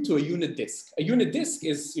U to a unit disk. A unit disk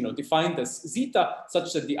is, you know, defined as zeta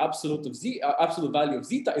such that the absolute value of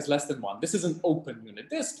zeta is less than 1. This is an open unit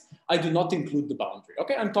disk. I do not include the boundary,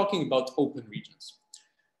 okay? I'm talking about open regions.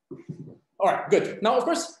 All right, good. Now, of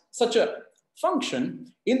course, such a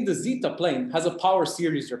function in the zeta plane has a power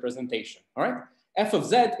series representation, all right? F of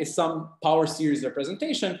z is some power series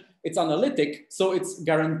representation. It's analytic, so it's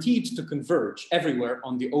guaranteed to converge everywhere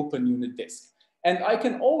on the open unit disk. And I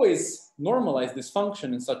can always normalize this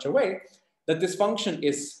function in such a way that this function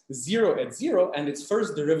is 0 at 0 and its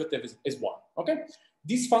first derivative is 1, okay?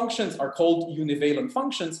 These functions are called univalent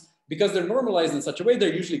functions because they're normalized in such a way,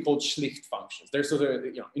 they're usually called schlicht functions. They're sort of,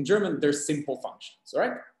 you know, in German, they're simple functions, all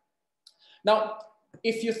right? Now,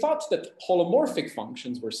 if you thought that holomorphic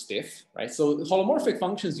functions were stiff, right? So holomorphic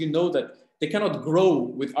functions, you know that they cannot grow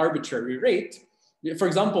with arbitrary rate. For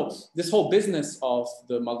example, this whole business of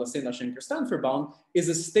the Maldacena-Schenker-Stanford bound is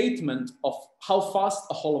a statement of how fast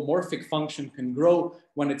a holomorphic function can grow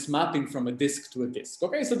when it's mapping from a disk to a disk.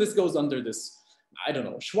 Okay, so this goes under this, I don't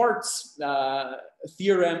know, Schwarz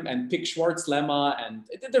theorem and Pick-Schwarz lemma, and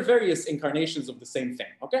there are various incarnations of the same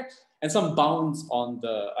thing, okay? And some bounds on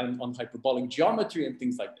hyperbolic geometry and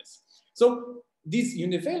things like this. So these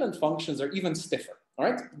univalent functions are even stiffer. All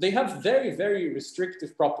right, they have very, very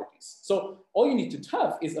restrictive properties. So all you need to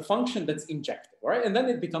have is a function that's injective, all right? And then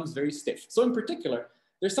it becomes very stiff. So in particular,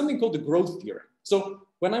 there's something called the growth theorem. So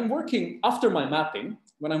when I'm working after my mapping,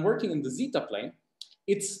 when I'm working in the zeta plane,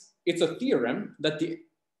 it's a theorem that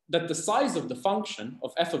the size of the function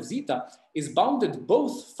of f of zeta is bounded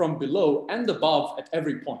both from below and above at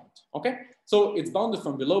every point, okay? So it's bounded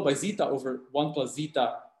from below by zeta over 1 plus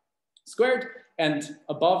zeta squared, and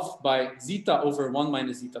above by zeta over 1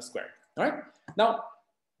 minus zeta squared, all right? Now,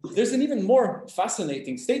 there's an even more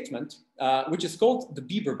fascinating statement, which is called the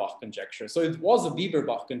Bieberbach conjecture. So it was a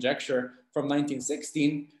Bieberbach conjecture from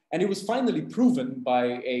 1916, and it was finally proven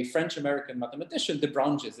by a French-American mathematician, de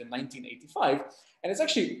Branges, in 1985. And it's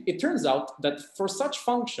actually, it turns out that for such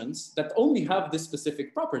functions that only have this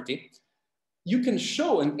specific property, you can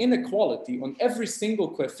show an inequality on every single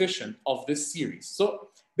coefficient of this series. So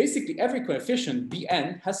basically every coefficient,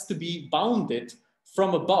 Bn, has to be bounded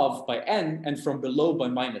from above by n and from below by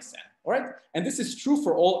minus n, all right? And this is true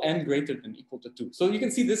for all n greater than equal to 2. So you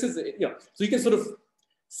can see this is, so you can sort of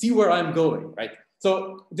see where I'm going, right?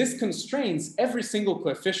 So this constrains every single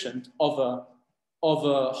coefficient of a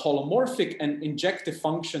holomorphic and injective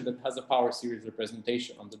function that has a power series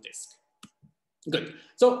representation on the disk. Good.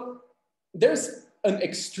 So there's an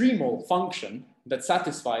extremal function that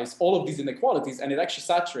satisfies all of these inequalities, and it actually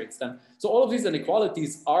saturates them. So all of these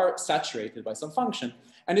inequalities are saturated by some function,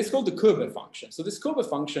 and it's called the Koebe function. So this Koebe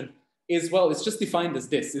function is, well, it's just defined as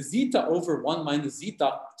this, is zeta over 1 minus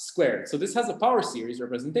zeta squared. So this has a power series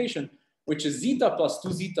representation, which is zeta plus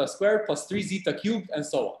 2 zeta squared plus 3 zeta cubed, and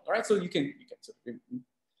so on. All right, so you can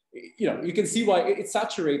see why it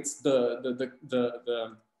saturates the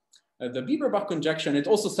Bieberbach conjecture, and it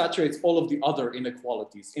also saturates all of the other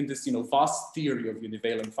inequalities in this, vast theory of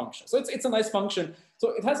univalent functions. So it's a nice function.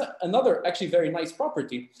 So it has another actually very nice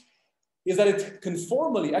property, is that it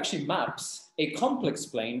conformally actually maps a complex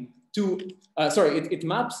plane to, it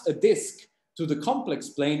maps a disk to the complex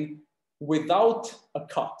plane without a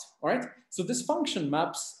cut, all right? So this function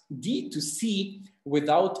maps D to C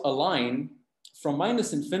without a line from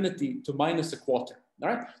minus infinity to minus a quarter. All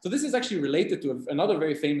right, so this is actually related to another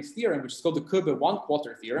very famous theorem, which is called the Koebe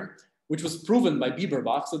 1/4 theorem, which was proven by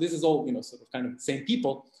Bieberbach. So this is all, sort of kind of the same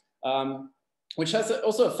people, which has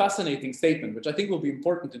also a fascinating statement, which I think will be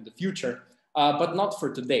important in the future, but not for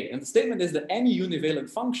today. And the statement is that any univalent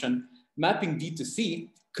function mapping D to C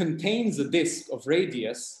contains a disk of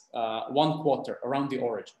radius 1/4 around the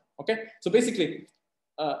origin. Okay, so basically,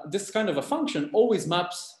 this kind of a function always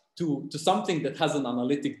maps to something that has an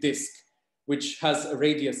analytic disk, which has a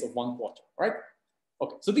radius of 1/4, right?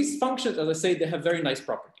 Okay, so these functions, as I say, they have very nice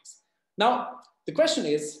properties. Now, the question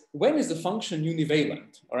is, when is a function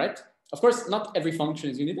univalent, all right? Of course, not every function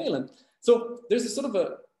is univalent. So there's a sort of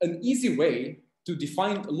an easy way to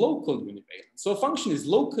define local univalence. So a function is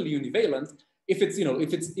locally univalent if it's,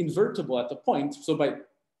 if it's invertible at a point. So by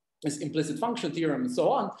this implicit function theorem and so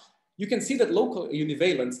on, you can see that local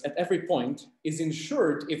univalence at every point is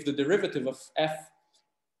ensured if the derivative of f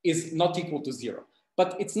is not equal to 0.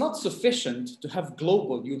 But it's not sufficient to have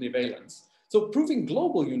global univalence. So proving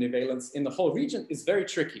global univalence in the whole region is very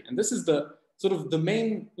tricky. And this is the sort of the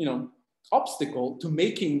main, obstacle to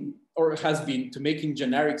making, or has been to making,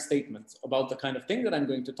 generic statements about the kind of thing that I'm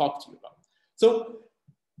going to talk to you about. So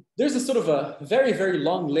there's a sort of a very, very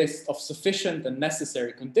long list of sufficient and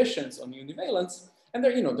necessary conditions on univalence. And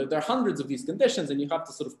there, there are hundreds of these conditions, and you have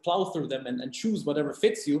to sort of plow through them and choose whatever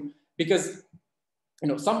fits you, because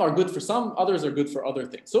some are good for some, others are good for other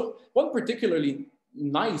things. So one particularly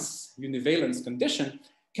nice univalence condition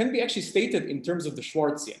can be actually stated in terms of the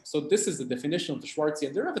Schwarzian. So this is the definition of the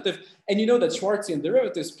Schwarzian derivative. And you know that Schwarzian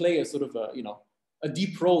derivatives play a sort of a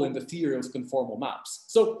deep role in the theory of conformal maps.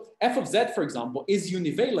 So f of z, for example, is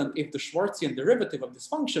univalent if the Schwarzian derivative of this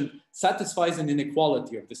function satisfies an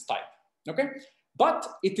inequality of this type, okay? But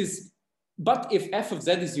if f of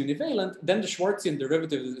z is univalent, then the Schwarzian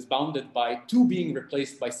derivative is bounded by 2 being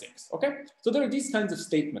replaced by 6, okay? So there are these kinds of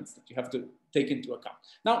statements that you have to take into account.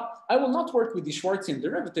 Now, I will not work with the Schwarzian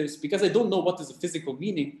derivatives because I don't know what is the physical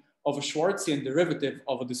meaning of a Schwarzian derivative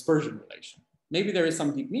of a dispersion relation. Maybe there is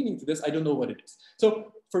some deep meaning to this, I don't know what it is.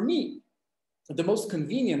 So for me, the most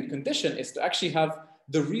convenient condition is to actually have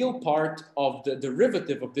the real part of the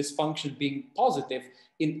derivative of this function being positive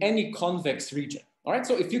in any convex region. All right,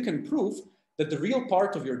 so if you can prove that the real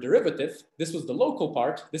part of your derivative, this was the local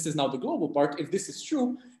part, this is now the global part, if this is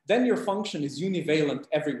true, then your function is univalent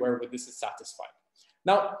everywhere where this is satisfied.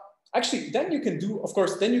 Now, actually, then you can do, of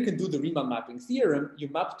course, then you can do the Riemann mapping theorem, you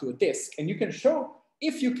map to a disk, and you can show,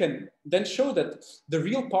 if you can then show that the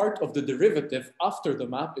real part of the derivative after the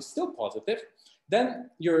map is still positive, then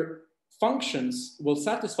your functions will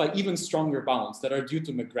satisfy even stronger bounds that are due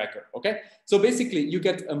to McGregor, okay? So basically you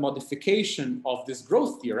get a modification of this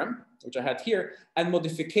growth theorem, which I had here, and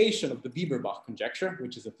modification of the Bieberbach conjecture,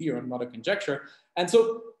 which is a theorem, not a conjecture. And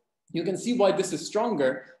so you can see why this is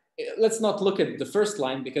stronger let's not look at the first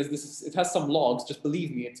line because it has some logs. Just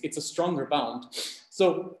believe me, it's a stronger bound.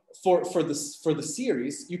 So for the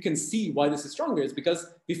series, you can see why this is stronger. Is because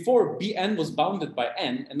before Bn was bounded by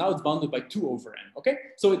n, and now it's bounded by 2 over n. Okay,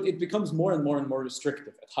 so it becomes more and more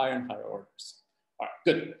restrictive at higher and higher orders. All right,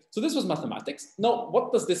 good. So this was mathematics. Now,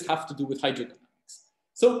 what does this have to do with hydrodynamics?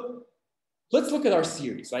 So let's look at our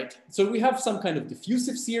series, right? So we have some kind of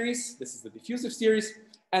diffusive series. This is the diffusive series.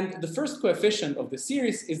 And the first coefficient of the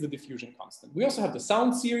series is the diffusion constant. We also have the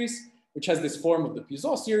sound series, which has this form of the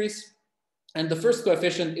Puiseux series. And the first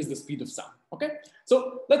coefficient is the speed of sound, okay?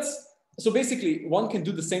 So basically one can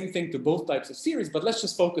do the same thing to both types of series, but let's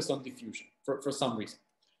just focus on diffusion for some reason.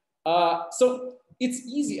 So it's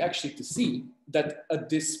easy actually to see that a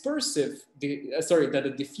diffusive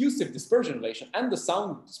dispersion relation and the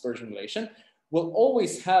sound dispersion relation will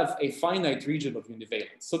always have a finite region of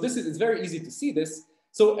univalence. So it's very easy to see this.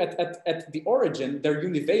 So at the origin, they're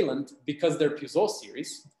univalent because they're Puiseux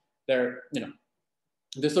series. They're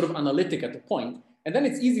sort of analytic at the point. And then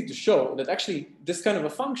it's easy to show that actually this kind of a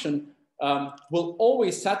function will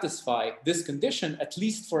always satisfy this condition, at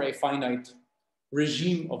least for a finite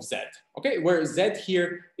regime of z, okay? Where z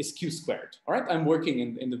here is q squared, all right? I'm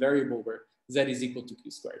working in the variable where z is equal to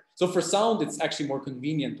q squared. So for sound, it's actually more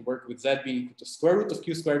convenient to work with z being equal to square root of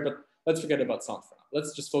q squared, but let's forget about sound for now.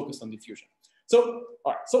 Let's just focus on diffusion. So,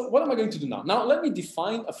 all right, so what am I going to do now? Now, let me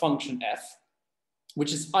define a function f,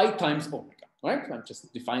 which is I times omega, all right? I'm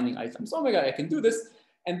just defining I times omega. I can do this.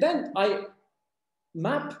 And then I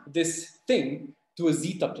map this thing to a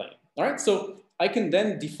zeta plane, all right? So I can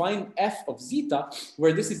then define f of zeta,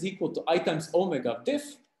 where this is equal to I times omega of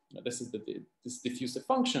diff. Now, this is this diffusive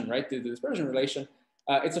function, right? The dispersion relation.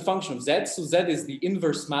 It's a function of z. So z is the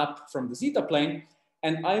inverse map from the zeta plane.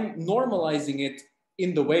 And I'm normalizing it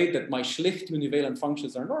in the way that my Schlicht univalent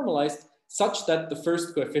functions are normalized, such that the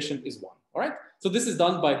first coefficient is 1, all right? So this is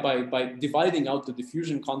done by dividing out the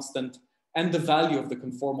diffusion constant and the value of the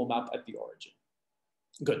conformal map at the origin.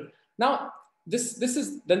 Good. Now, this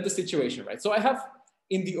is then the situation, right? So I have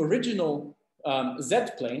in the original z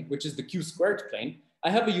plane, which is the q squared plane, I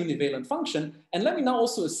have a univalent function. And let me now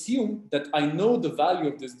also assume that I know the value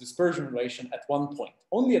of this dispersion relation at one point,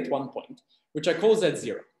 only at one point, which I call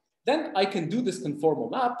z0. Then I can do this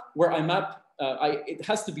conformal map where I map, it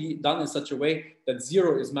has to be done in such a way that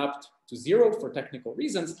 0 is mapped to 0 for technical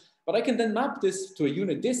reasons, but I can then map this to a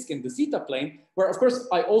unit disk in the zeta plane, where of course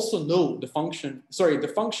I also know the function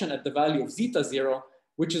at the value of zeta 0,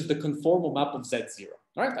 which is the conformal map of z0,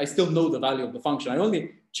 all right? I still know the value of the function. I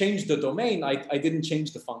only changed the domain, I didn't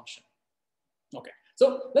change the function. Okay,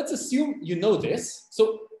 so let's assume you know this.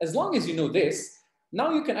 So as long as you know this,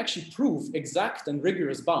 now you can actually prove exact and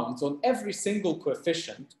rigorous bounds on every single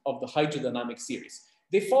coefficient of the hydrodynamic series.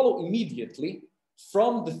 They follow immediately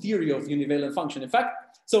from the theory of univalent function. In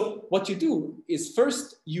fact, so what you do is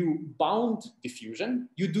first you bound diffusion.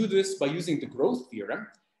 You do this by using the growth theorem,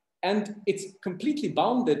 and it's completely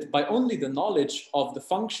bounded by only the knowledge of the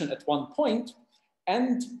function at one point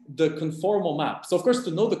and the conformal map. So of course,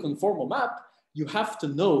 to know the conformal map, you have to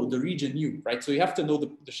know the region U, right? So you have to know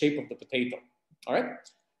the shape of the potato. All right.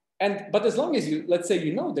 But as long as you, let's say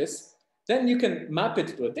you know this, then you can map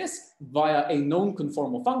it to a disk via a known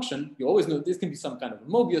conformal function. You always know this can be some kind of a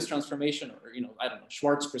Mobius transformation or, I don't know,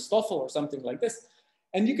 Schwarz-Christoffel or something like this.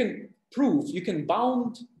 And you can prove, you can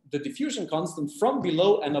bound the diffusion constant from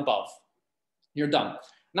below and above. You're done.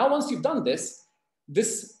 Now, once you've done this,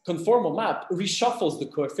 this conformal map reshuffles the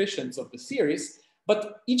coefficients of the series,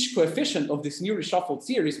 but each coefficient of this new reshuffled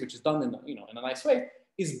series, which is done in a nice way,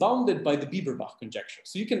 is bounded by the Bieberbach conjecture.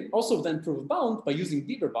 So you can also then prove a bound by using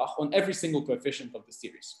Bieberbach on every single coefficient of the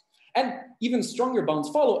series. And even stronger bounds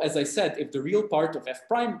follow, as I said, if the real part of f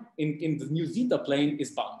prime in the new zeta plane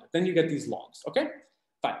is bounded, then you get these logs, okay?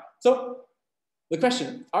 Fine. So the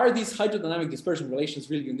question, are these hydrodynamic dispersion relations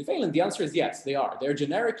really univalent? The answer is yes, they are. They're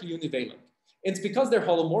generically univalent. It's because they're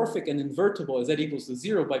holomorphic and invertible as z equals to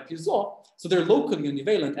 0 by Puiseux, so they're locally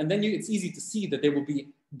univalent, and then it's easy to see that they will be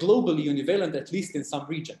globally univalent, at least in some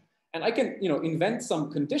region. And I can invent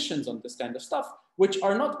some conditions on this kind of stuff, which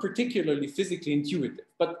are not particularly physically intuitive,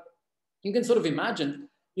 but you can sort of imagine,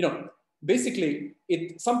 basically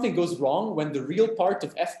something goes wrong when the real part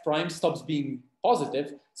of f prime stops being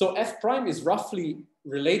positive. So f prime is roughly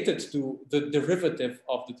related to the derivative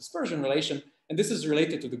of the dispersion relation, and this is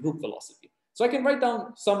related to the group velocity. So I can write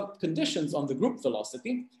down some conditions on the group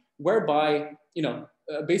velocity whereby,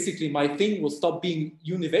 basically my thing will stop being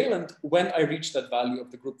univalent when I reach that value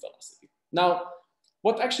of the group velocity. Now,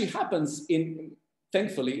 what actually happens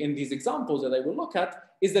thankfully in these examples that I will look at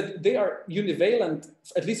is that they are univalent,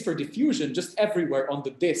 at least for diffusion, just everywhere on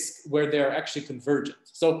the disk where they are actually convergent.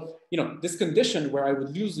 So, this condition where I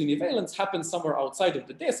would lose univalence happens somewhere outside of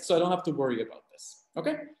the disk, so I don't have to worry about this,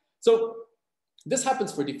 okay? So this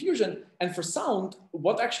happens for diffusion, and for sound,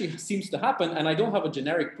 what actually seems to happen, and I don't have a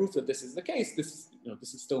generic proof that this is the case, this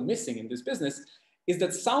is still missing in this business, is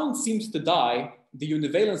that sound seems to die, the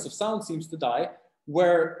univalence of sound seems to die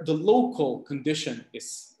where the local condition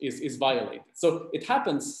is violated. So it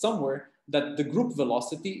happens somewhere that the group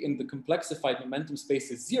velocity in the complexified momentum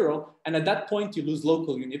space is 0, and at that point you lose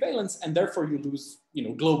local univalence, and therefore you lose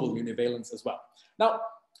global univalence as well. Now,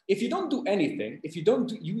 if you don't do anything, if you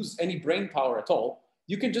don't use any brain power at all,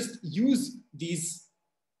 you can just use these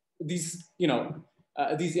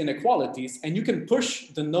inequalities, and you can push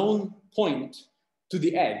the known point to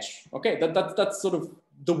the edge. Okay, that's sort of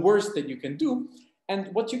the worst that you can do.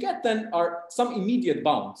 And what you get then are some immediate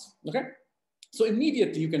bounds. Okay, so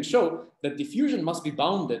immediately you can show that diffusion must be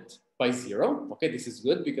bounded by 0. Okay, this is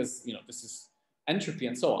good because this is entropy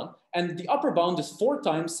and so on. And the upper bound is 4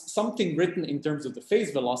 times something written in terms of the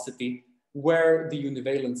phase velocity where the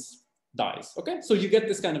univalence dies. Okay, so you get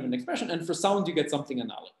this kind of an expression, and for sound you get something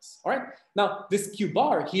analogous. All right, now this Q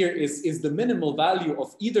bar here is the minimal value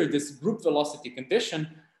of either this group velocity condition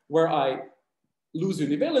where I lose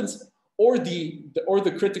univalence, or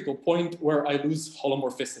the critical point where I lose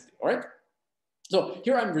holomorphicity. All right. So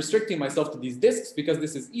here I'm restricting myself to these disks because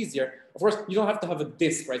this is easier. Of course, you don't have to have a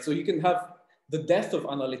disk, right? So you can have the death of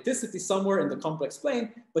analyticity somewhere in the complex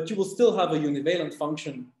plane, but you will still have a univalent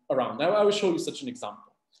function around. Now I will show you such an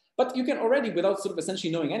example. But you can already, without sort of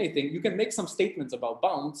essentially knowing anything, you can make some statements about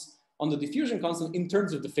bounds on the diffusion constant in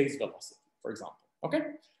terms of the phase velocity, for example. Okay.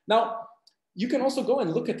 Now, you can also go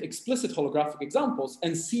and look at explicit holographic examples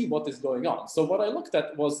and see what is going on. So what I looked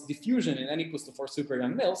at was diffusion in n equals to 4 super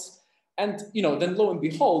Young Mills. And then lo and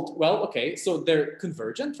behold, well, okay, so they're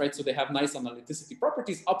convergent, right? So they have nice analyticity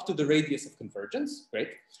properties up to the radius of convergence, great.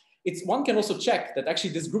 One can also check that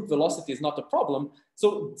actually this group velocity is not a problem.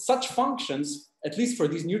 So such functions, at least for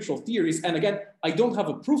these neutral theories, and again, I don't have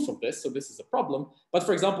a proof of this, so this is a problem. But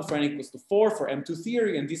for example, for n equals to 4, for M2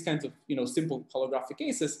 theory, and these kinds of simple holographic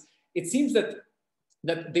cases, it seems that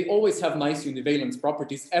they always have nice univalence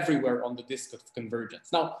properties everywhere on the disk of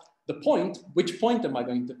convergence. Now, which point am I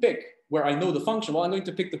going to pick where I know the function? Well, I'm going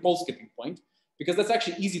to pick the pole skipping point because that's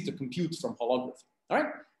actually easy to compute from holography. All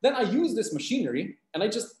right. Then I use this machinery and I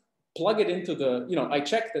just plug it into the, I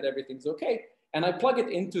check that everything's okay, and I plug it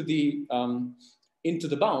into the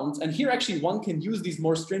bounds. And here actually one can use these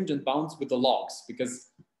more stringent bounds with the logs because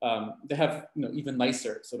they have even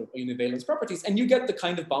nicer sort of univalence properties, and you get the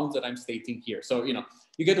kind of bounds that I'm stating here. So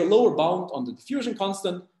you get a lower bound on the diffusion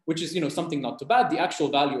constant, which is something not too bad. The actual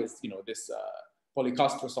value is this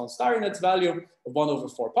Polycastro-Son-Starinets value of 1 over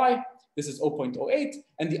 4 pi. This is 0.08,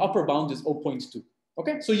 and the upper bound is 0.2.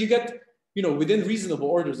 Okay, so you get within reasonable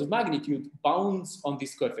orders of magnitude bounds on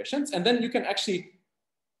these coefficients, and then you can actually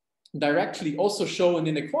directly also show an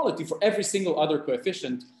inequality for every single other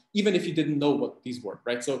coefficient, even if you didn't know what these were,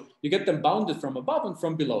 right? So you get them bounded from above and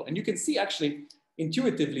from below. And you can see actually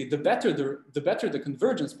intuitively, the better the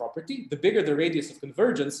convergence property, the bigger the radius of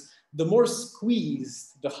convergence, the more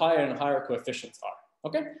squeezed the higher and higher coefficients are,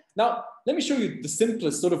 okay? Now, let me show you the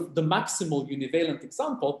simplest, sort of the maximal univalent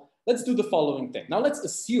example. Let's do the following thing. Now let's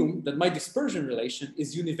assume that my dispersion relation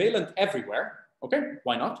is univalent everywhere, okay?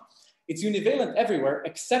 Why not? It's univalent everywhere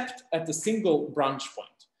except at the single branch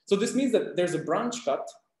point. So this means that there's a branch cut,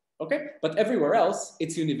 okay? But everywhere else,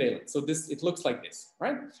 it's univalent. So it looks like this,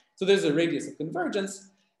 right? So there's a radius of convergence.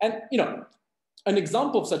 And, an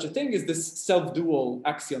example of such a thing is this self-dual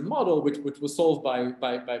axion model, which was solved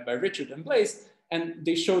by Richard and Blaise. And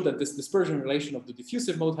they show that this dispersion relation of the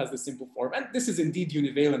diffusive mode has this simple form. And this is indeed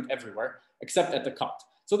univalent everywhere, except at the cut.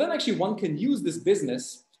 So then actually one can use this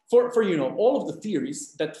business for all of the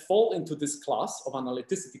theories that fall into this class of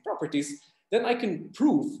analyticity properties. Then I can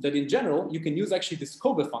prove that in general, you can use actually this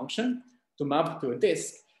Kobe function to map to a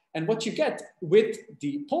disk. And what you get with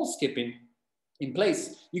the pole skipping in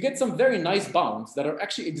place, you get some very nice bounds that are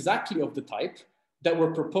actually exactly of the type that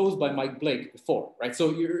were proposed by Mike Blake before, right?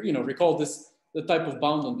 So recall this, the type of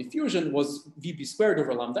bound on diffusion was VB squared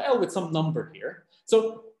over lambda L with some number here.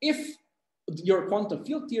 So if your quantum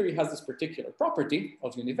field theory has this particular property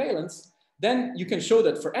of univalence, then you can show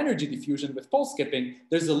that for energy diffusion with pole skipping,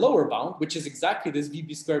 there's a lower bound, which is exactly this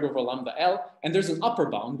VB squared over lambda L, and there's an upper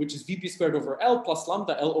bound, which is VB squared over L plus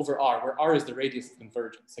lambda L over R, where R is the radius of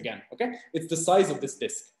convergence, again, okay? It's the size of this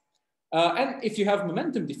disk. And if you have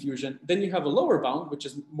momentum diffusion, then you have a lower bound, which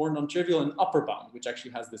is more non-trivial, and upper bound, which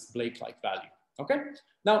actually has this Blake-like value, okay?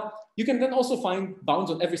 Now, you can then also find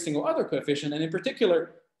bounds on every single other coefficient, and in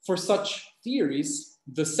particular, for such theories,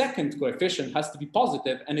 the second coefficient has to be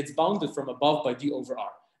positive, and it's bounded from above by d over r.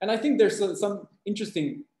 And I think there's some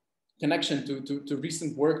interesting connection to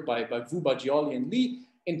recent work by Wu, Baggioli, and Li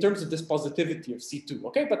in terms of this positivity of C2,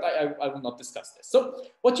 okay? But I will not discuss this. So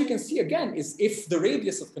what you can see again is if the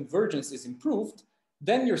radius of convergence is improved,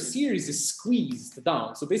 then your series is squeezed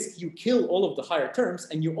down. So basically you kill all of the higher terms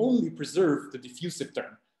and you only preserve the diffusive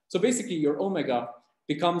term. So basically your omega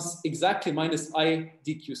becomes exactly minus I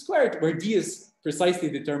dq squared, where d is precisely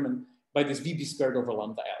determined by this VB squared over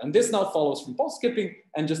lambda L. And this now follows from pulse skipping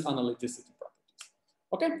and just analyticity properties,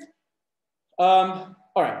 okay?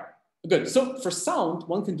 All right, good. So for sound,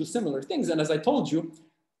 one can do similar things. And as I told you,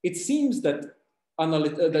 it seems that,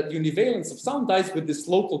 that univalence of sound dies with this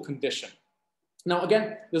local condition. Now,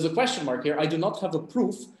 again, there's a question mark here. I do not have a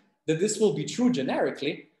proof that this will be true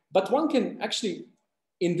generically, but one can actually,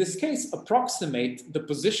 in this case, approximate the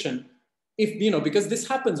position if, because this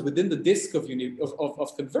happens within the disk of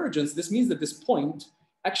convergence. This means that this point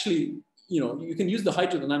actually, you can use the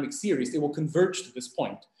hydrodynamic series. It will converge to this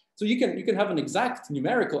point. So you can have an exact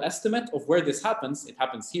numerical estimate of where this happens. It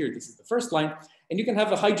happens here. This is the first line. And you can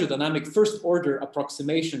have a hydrodynamic first order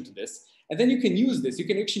approximation to this. And then you can use this. You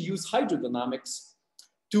can actually use hydrodynamics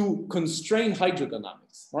to constrain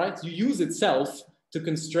hydrodynamics, right? You use itself to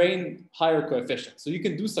constrain higher coefficients. So you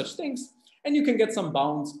can do such things and you can get some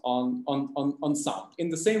bounds on sound in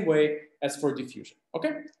the same way as for diffusion,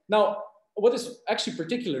 okay? Now, what is actually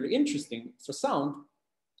particularly interesting for sound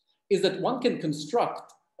is that one can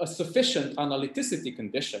construct a sufficient analyticity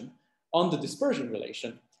condition on the dispersion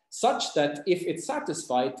relation such that if it's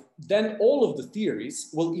satisfied, then all of the theories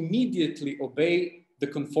will immediately obey the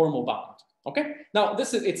conformal bound, okay? Now,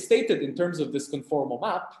 it's stated in terms of this conformal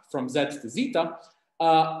map from Z to zeta.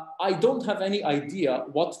 I don't have any idea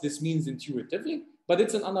what this means intuitively, but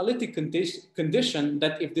it's an analytic condition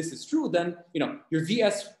that if this is true, then your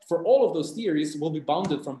VS for all of those theories will be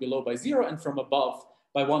bounded from below by 0 and from above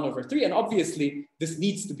by 1 over 3. And obviously, this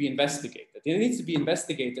needs to be investigated. It needs to be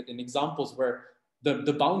investigated in examples where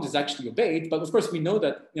the bound is actually obeyed. But of course, we know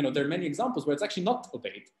that there are many examples where it's actually not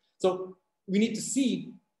obeyed. So we need to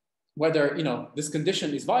see whether this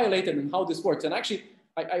condition is violated and how this works. And actually,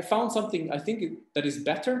 I found something I think that is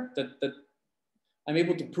better, that I'm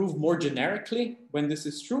able to prove more generically when this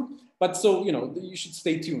is true. But so you should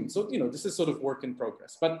stay tuned. So this is sort of work in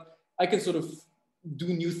progress. But I can sort of do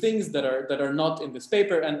new things that are not in this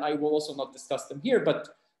paper, and I will also not discuss them here. But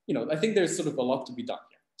I think there's sort of a lot to be done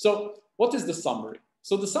here. So what is the summary?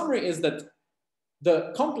 So the summary is that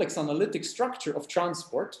the complex analytic structure of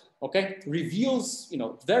transport, okay, reveals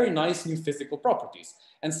very nice new physical properties.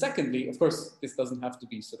 And secondly, of course, this doesn't have to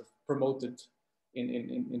be sort of promoted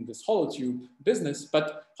in this holotube business,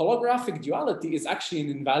 but holographic duality is actually an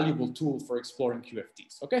invaluable tool for exploring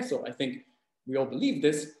QFTs. Okay, so I think we all believe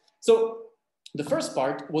this. So the first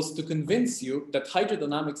part was to convince you that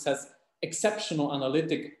hydrodynamics has exceptional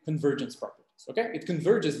analytic convergence properties. Okay, it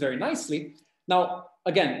converges very nicely. Now,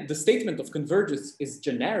 again, the statement of convergence is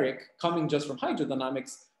generic, coming just from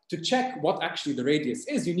hydrodynamics. To check what actually the radius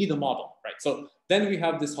is, you need a model, right? So then we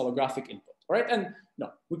have this holographic input, right? And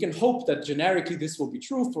we can hope that generically this will be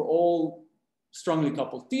true for all strongly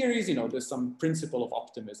coupled theories. There's some principle of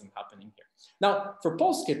optimism happening here. Now, for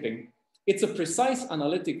pulse skipping, it's a precise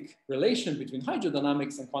analytic relation between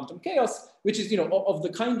hydrodynamics and quantum chaos, which is of the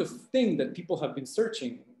kind of thing that people have been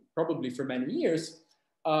searching probably for many years.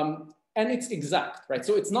 And it's exact, right?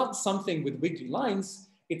 So it's not something with wiggly lines.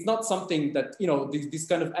 It's not something that, these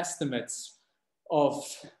kind of estimates of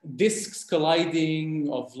disks colliding,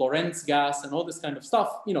 of Lorentz gas and all this kind of stuff,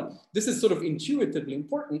 this is sort of intuitively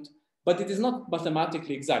important, but it is not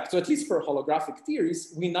mathematically exact. So at least for holographic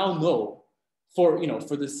theories, we now know for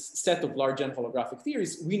this set of large N holographic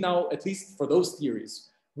theories, we now, at least for those theories,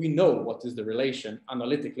 we know what is the relation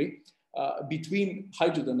analytically between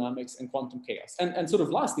hydrodynamics and quantum chaos. And sort of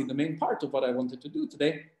lastly, the main part of what I wanted to do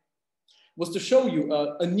today was to show you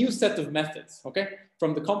a new set of methods, okay,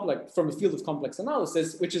 from the field of complex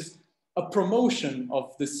analysis, which is a promotion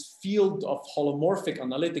of this field of holomorphic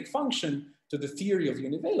analytic function to the theory of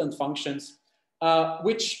univalent functions,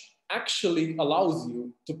 which actually allows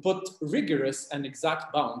you to put rigorous and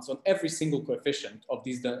exact bounds on every single coefficient of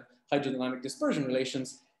these hydrodynamic dispersion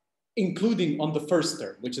relations, including on the first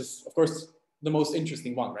term, which is, of course, the most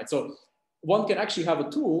interesting one, right? So one can actually have a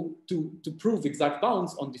tool to prove exact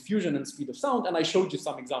bounds on diffusion and speed of sound. And I showed you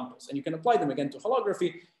some examples, and you can apply them again to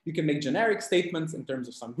holography. You can make generic statements in terms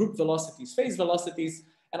of some group velocities, phase velocities.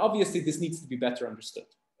 And obviously this needs to be better understood.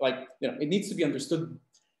 Like, it needs to be understood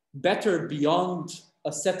better beyond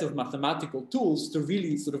a set of mathematical tools to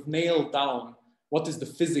really sort of nail down what is the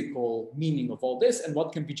physical meaning of all this and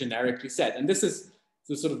what can be generically said. And this is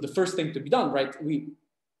sort of the first thing to be done, right? We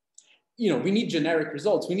need generic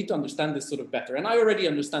results. We need to understand this sort of better. And I already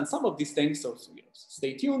understand some of these things, so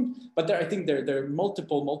stay tuned. But I think there are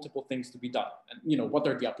multiple things to be done. And what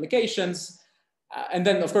are the applications? And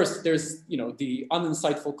then, of course, there's the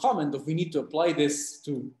uninsightful comment of we need to apply this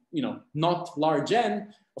to not large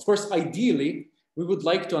n. Of course, ideally, we would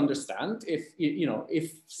like to understand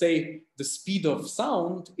if say the speed of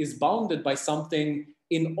sound is bounded by something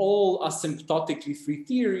in all asymptotically free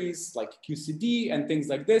theories like QCD and things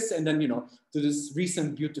like this, and then to this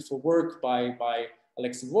recent beautiful work by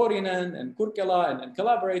Aleksey Vorinen and Kurkela and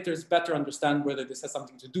collaborators, better understand whether this has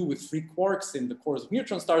something to do with free quarks in the cores of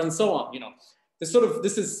neutron stars and so on. This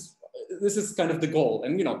is kind of the goal,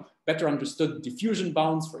 and better understood diffusion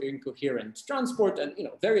bounds for incoherent transport and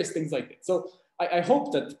various things like that. So I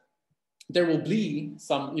hope that there will be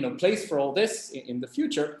some place for all this in the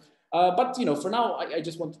future. But for now, I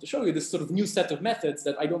just wanted to show you this sort of new set of methods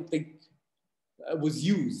that I don't think was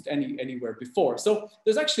used anywhere before. So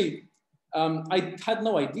there's actually, I had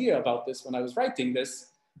no idea about this when I was writing this,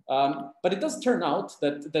 but it does turn out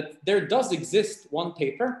that there does exist one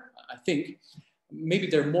paper, I think, maybe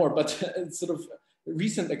there are more, but sort of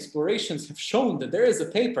recent explorations have shown that there is a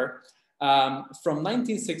paper from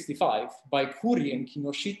 1965 by Kuri and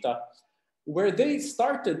Kinoshita, where they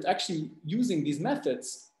started actually using these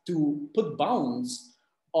methods to put bounds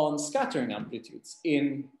on scattering amplitudes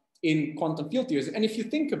in quantum field theories. And if you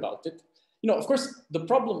think about it, of course, the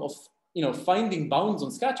problem of finding bounds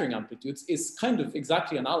on scattering amplitudes is kind of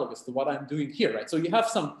exactly analogous to what I'm doing here, right? So you have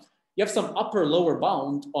some upper lower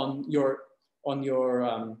bound on your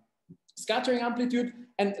scattering amplitude,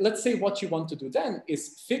 and let's say what you want to do then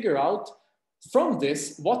is figure out from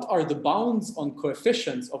this what are the bounds on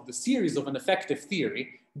coefficients of the series of an effective theory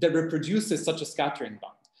that reproduces such a scattering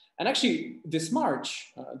bound. And actually, this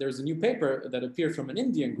March, there's a new paper that appeared from an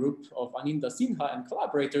Indian group of Aninda Sinha and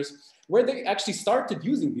collaborators, where they actually started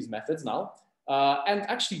using these methods now and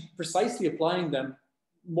actually precisely applying them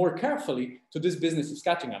more carefully to this business of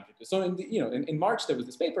scattering amplitude. So in March, there was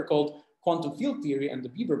this paper called Quantum Field Theory and the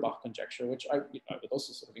Bieberbach Conjecture, which I would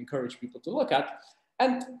also sort of encourage people to look at.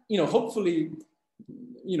 And hopefully,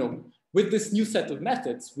 with this new set of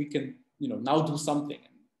methods, we can now do something.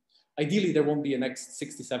 Ideally, there won't be a next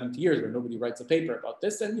 60, 70 years where nobody writes a paper about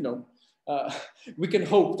this. And, we can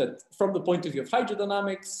hope that from the point of view of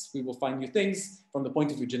hydrodynamics, we will find new things. From the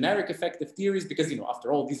point of view of generic effective theories, because,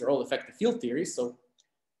 after all, these are all effective field theories. So,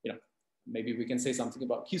 maybe we can say something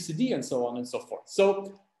about QCD and so on and so forth.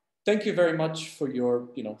 So thank you very much for your,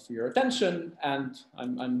 for your attention. And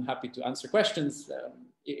I'm happy to answer questions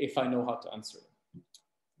if I know how to answer them.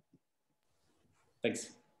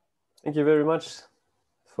 Thanks. Thank you very much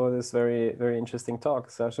for this very, very interesting talk,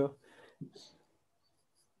 Sašo.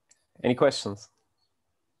 Any questions?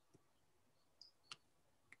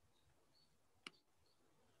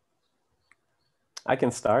 I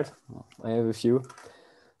can start. I have a few.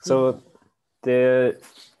 So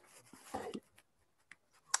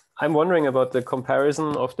I'm wondering about the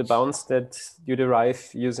comparison of the bounds that you derive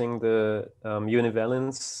using the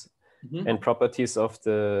univalence and properties of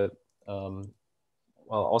the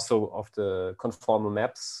well, also of the conformal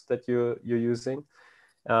maps that you're using.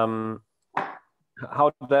 How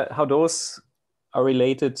those are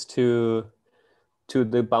related to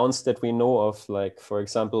the bounds that we know of, like, for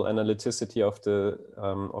example, analyticity of the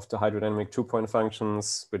hydrodynamic two-point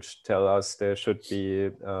functions, which tell us there should be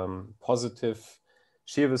positive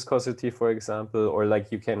shear viscosity, for example, or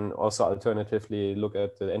like you can also alternatively look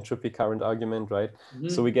at the entropy current argument, right?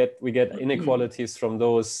 So we get inequalities from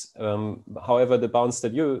those. However, the bounds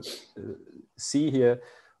that you see here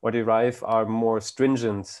or derive are more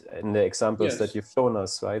stringent in the examples that you've shown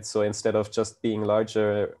us, right? So instead of just being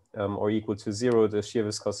larger or equal to 0, the shear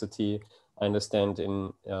viscosity, I understand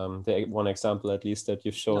in the one example at least that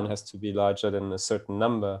you've shown has to be larger than a certain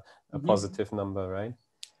number, a positive number, right?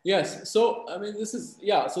 Yes. So, I mean, this is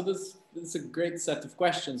a great set of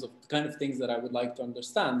questions of the kind of things that I would like to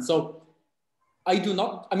understand. So I do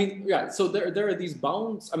not, so there are these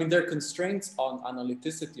bounds. There are constraints on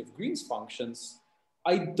analyticity of Green's functions.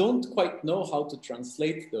 I don't quite know how to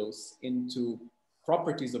translate those into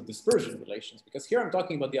properties of dispersion relations, because here I'm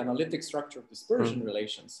talking about the analytic structure of dispersion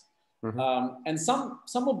relations. And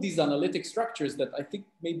some of these analytic structures that I think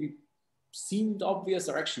maybe seemed obvious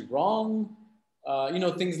are actually wrong.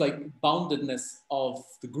 Things like boundedness of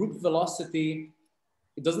the group velocity.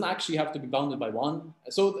 It doesn't actually have to be bounded by 1.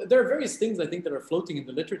 So there are various things I think that are floating in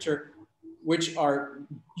the literature, which are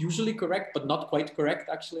usually correct, but not quite correct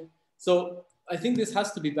actually. So I think this has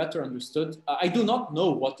to be better understood. I do not know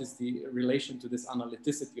what is the relation to this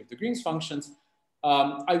analyticity of the Green's functions.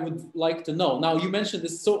 I would like to know. Now you mentioned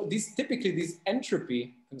this, so typically these entropy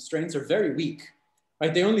constraints are very weak,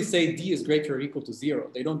 right? They only say D is greater or equal to 0.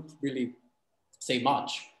 They don't really say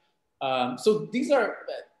much. So these are,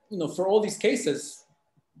 for all these cases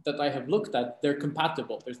that I have looked at, they're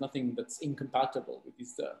compatible. There's nothing that's incompatible with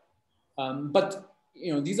these. But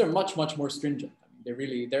these are much, much more stringent. I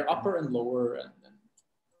mean, they're upper and lower, and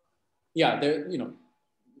yeah, they're,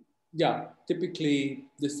 typically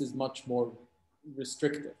this is much more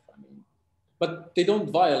restrictive. I mean, but they don't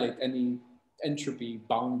violate any entropy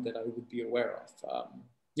bound that I would be aware of.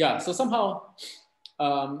 Yeah, so somehow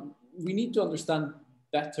we need to understand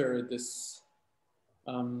better this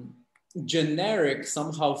generic,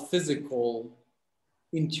 somehow physical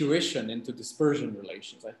intuition into dispersion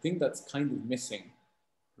relations. I think that's kind of missing.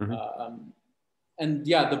 And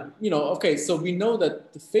yeah, okay, so we know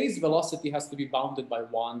that the phase velocity has to be bounded by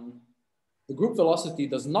 1. The group velocity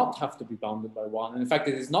does not have to be bounded by 1. And in fact,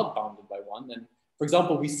 it is not bounded by 1. And for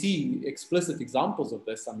example, we see explicit examples of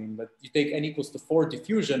this. I mean, that you take n equals to 4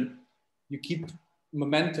 diffusion, you keep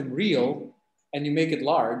momentum real, and you make it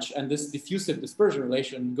large. And this diffusive dispersion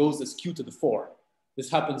relation goes as q to the 4.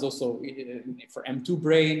 This happens also for M2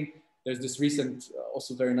 brane. There's this recent,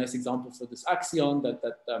 also very nice example for this axion that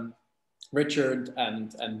Richard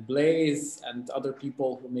and Blaise and other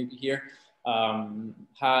people who may be here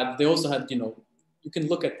had. They also had, you can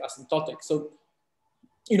look at asymptotic. So,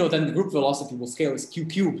 then the group velocity will scale as q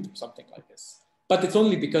cubed or something like this. But it's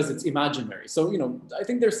only because it's imaginary. So, I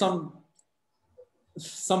think there's some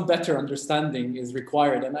better understanding is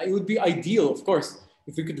required. And it would be ideal, of course,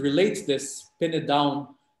 if we could relate this, pin it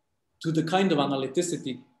down to the kind of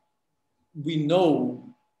analyticity we know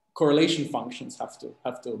correlation functions have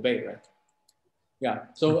to obey, right? Yeah,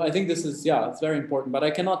 so I think this is, it's very important, but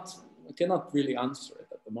I cannot really answer it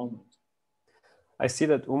at the moment. I see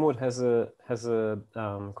that Umut has a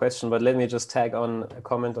question, but let me just tag on a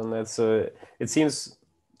comment on that. So it seems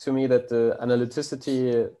to me that the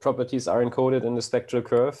analyticity properties are encoded in the spectral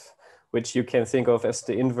curve, which you can think of as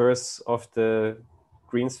the inverse of the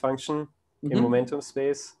Green's function in momentum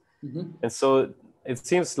space. And so it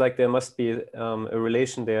seems like there must be a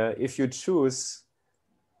relation there. If you choose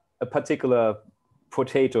a particular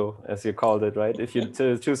potato, as you called it, right? If you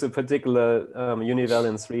choose a particular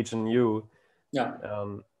univalence region U,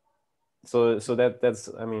 so that's,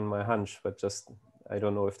 I mean, my hunch, but just, I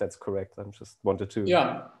don't know if that's correct. I just wanted to.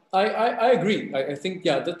 Yeah, I agree. I think,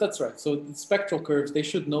 that's right. So the spectral curves, they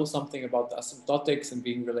should know something about the asymptotics and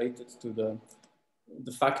being related to the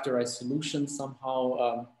factorized solution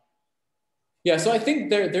somehow. So I think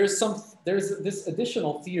there's this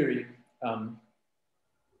additional theory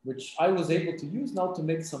which I was able to use now to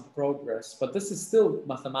make some progress, but this is still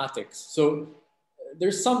mathematics. So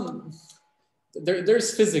there's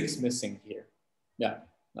physics missing here. Yeah,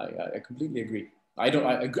 I completely agree. I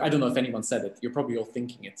don't know if anyone said it. You're probably all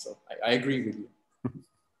thinking it, so I agree with you.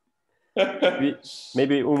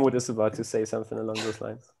 Maybe Umut is about to say something along those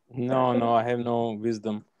lines. No, I have no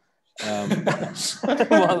wisdom.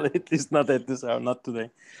 Well, at least not at this hour, not today.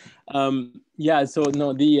 So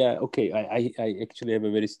no, okay, I actually have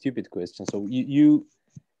a very stupid question. So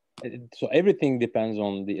so everything depends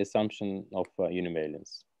on the assumption of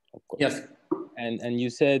univalence, of course. Yes. And you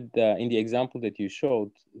said in the example that you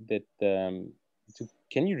showed that, so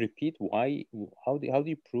can you repeat how do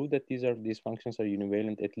you prove that these functions are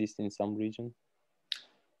univalent, at least in some region?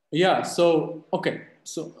 Yeah, so, okay.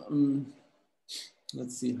 So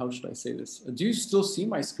let's see, how should I say this? Do you still see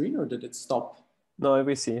my screen or did it stop? No,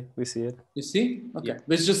 we see it. You see? Okay, yeah.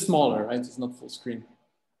 But it's just smaller, right? It's not full screen.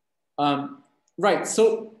 Right,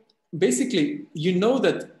 so basically, you know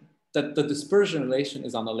that the dispersion relation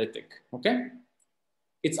is analytic, okay?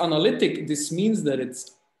 It's analytic. This means that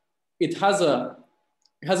it has a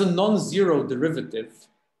non-zero derivative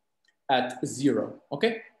at 0,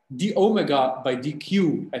 okay? D omega by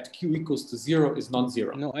dq at q equals to 0 is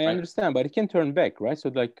non-zero. No, I understand, but it can turn back, right? So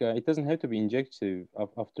like it doesn't have to be injective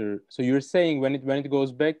after. So you're saying when it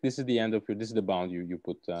goes back, this is the end of this is the bound you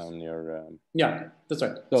put on your. Yeah, that's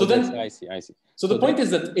right. So then I see. So the point is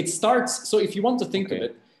that it starts. So if you want to think of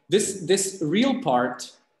it, this real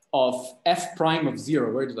part of f prime of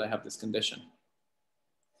 0. Where did I have this condition?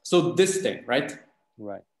 So this thing, right?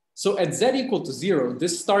 Right. So at z equal to 0,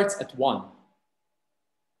 this starts at 1.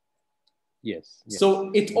 Yes. So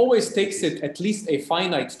it always takes it at least a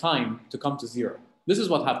finite time to come to 0. This is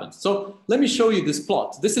what happens. So let me show you this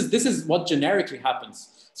plot. This is what generically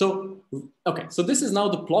happens. So, okay, so this is now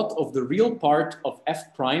the plot of the real part of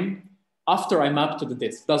f prime after I map to the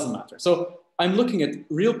disk, doesn't matter. So I'm looking at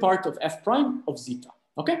real part of f prime of zeta,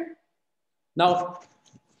 okay? Now,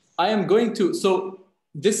 I am going to, so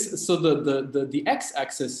the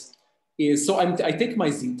x-axis is, so I take my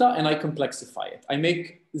zeta and I complexify it. I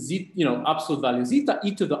make z, absolute value zeta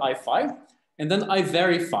e to the I5, and then I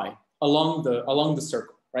verify along the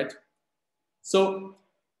circle, right? So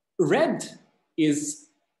red is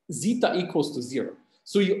zeta equals to 0.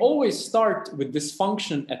 So you always start with this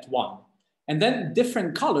function at 1. And then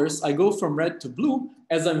different colors, I go from red to blue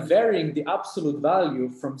as I'm varying the absolute value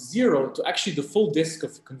from 0 to actually the full disk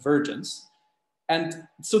of convergence. And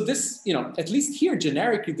so this, at least here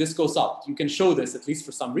generically, this goes up. You can show this at least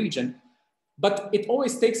for some region, but it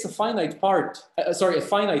always takes a finite part, a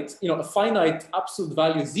finite absolute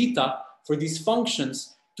value zeta for these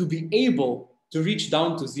functions to be able to reach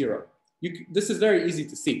down to 0. This is very easy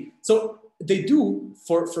to see. So they do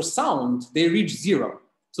for sound, they reach 0.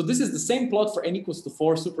 So this is the same plot for n equals to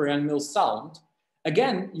 4 super Yang-Mills sound.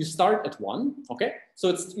 Again, you start at 1, okay? So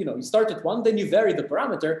it's, you start at 1, then you vary the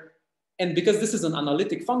parameter. And because this is an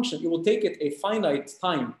analytic function, it will take it a finite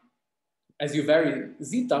time as you vary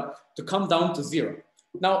zeta to come down to 0.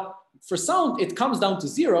 Now, for sound, it comes down to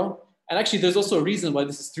 0. And actually, there's also a reason why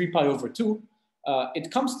this is 3 pi over 2. It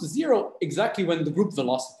comes to 0 exactly when the group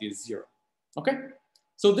velocity is 0, okay?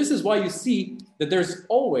 So this is why you see that there's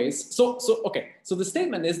always, so the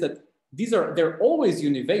statement is that they're always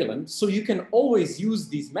univalent, so you can always use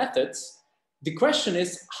these methods. The question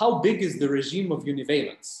is, how big is the regime of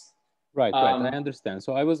univalence? Right, I understand.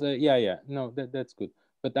 So I was, no, that's good.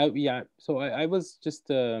 But I was just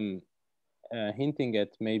hinting at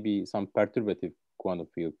maybe some perturbative quantum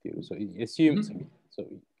field theory. So assume,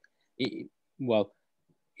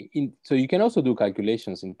 so you can also do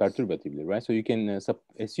calculations in perturbatively, right? So you can,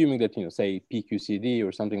 assuming that, say PQCD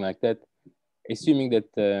or something like that, assuming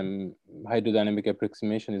that hydrodynamic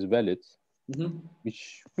approximation is valid,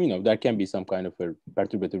 which, there can be some kind of a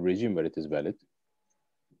perturbative regime where it is valid.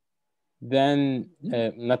 Then,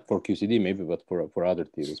 not for QCD maybe, but for other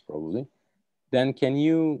theories probably. Then can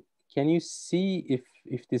you see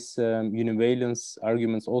if this univalence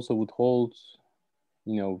arguments also would hold,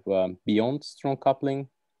 beyond strong coupling?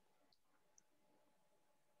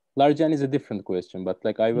 Large N is a different question, but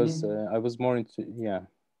like I was more into,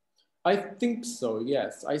 I think so,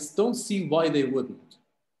 yes. I don't see why they wouldn't.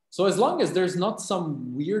 So as long as there's not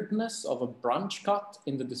some weirdness of a branch cut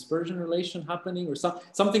in the dispersion relation happening or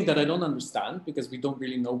something that I don't understand because we don't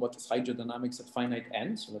really know what is hydrodynamics at finite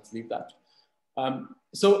n, so let's leave that. I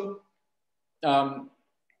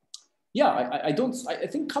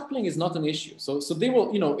think coupling is not an issue. So they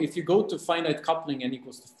will, if you go to finite coupling n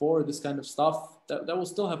equals to 4, this kind of stuff, that will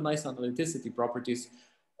still have nice analyticity properties.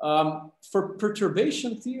 For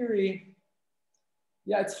perturbation theory,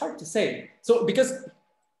 it's hard to say. So because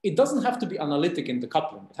it doesn't have to be analytic in the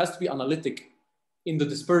coupling, it has to be analytic in the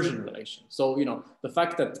dispersion relation. So, the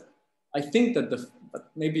fact that I think that but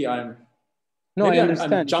maybe I'm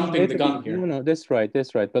jumping the gun here. No, that's right.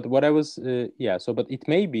 But what I was, but it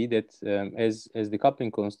may be that as the coupling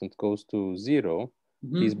constant goes to 0,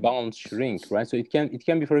 these bounds shrink, right? So it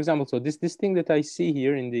can be, for example, so this thing that I see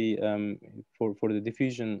here in the for the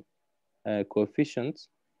diffusion coefficient.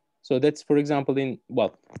 So that's, for example, in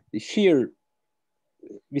the shear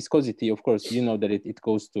viscosity, of course, that it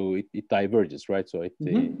goes to it diverges, right? So it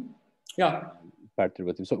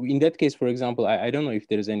perturbative. So in that case, for example, I don't know if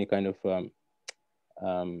there is any kind of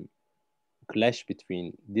clash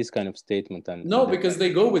between this kind of statement and because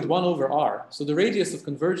they go with 1 over r. So the radius of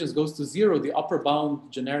convergence goes to 0. The upper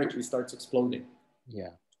bound generically starts exploding. Okay.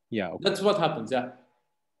 That's what happens.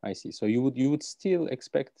 I see. So you would still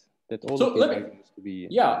expect that all of these arguments to be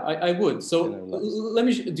I would. So let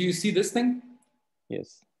me. Do you see this thing?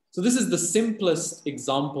 Yes. So this is the simplest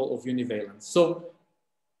example of univalence. So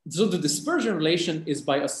the dispersion relation is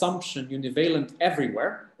by assumption univalent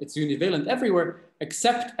everywhere. It's univalent everywhere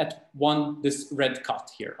except at this red cut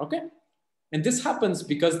here, okay? And this happens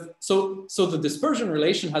because, so the dispersion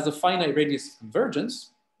relation has a finite radius of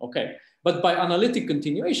convergence, okay? But by analytic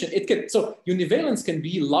continuation, so univalence can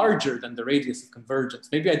be larger than the radius of convergence.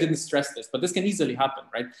 Maybe I didn't stress this, but this can easily happen,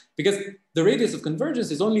 right? Because the radius of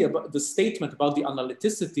convergence is only about the statement about the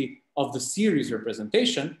analyticity of the series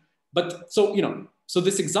representation. But so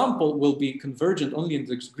this example will be convergent only in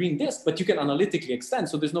the green disk, but you can analytically extend,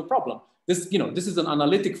 so there's no problem. This is an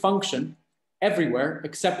analytic function everywhere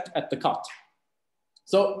except at the cut.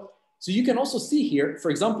 So So you can also see here, for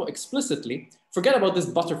example, explicitly, forget about this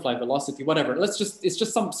butterfly velocity, whatever. It's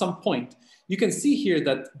just some point. You can see here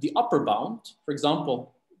that the upper bound, for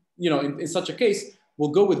example, in such a case, will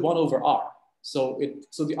go with 1 over r. So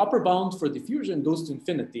the upper bound for diffusion goes to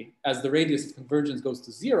infinity as the radius of convergence goes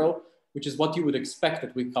to 0, which is what you would expect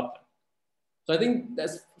at weak coupling. So I think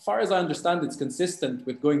as far as I understand, it's consistent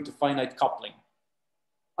with going to finite coupling.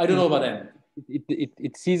 I don't know about energy.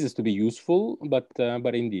 It ceases to be useful, but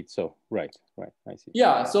indeed, so right, I see.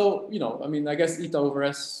 Yeah, so I mean, I guess eta over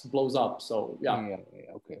s blows up. So yeah.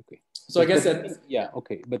 Okay. So I guess that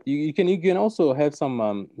okay, but you can also have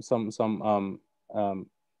some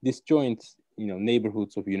disjoint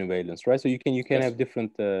neighborhoods of univalence, right? So you can yes. have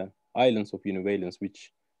different islands of univalence,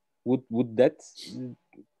 which would that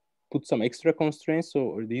put some extra constraints?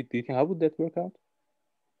 Or do you think how would that work out?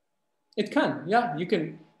 It can, yeah. You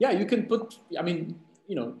can put, I mean,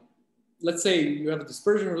 let's say you have a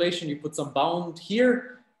dispersion relation, you put some bound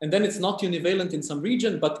here, and then it's not univalent in some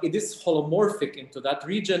region, but it is holomorphic into that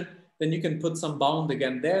region. Then you can put some bound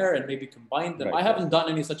again there and maybe combine them. Right, I haven't done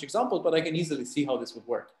any such examples, but I can easily see how this would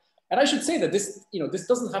work. And I should say that this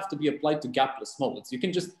doesn't have to be applied to gapless modes. You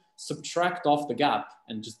can just subtract off the gap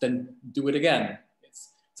and just then do it again.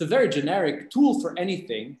 It's a very generic tool for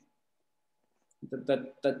anything.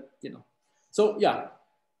 So yeah.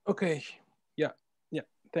 Okay. Yeah.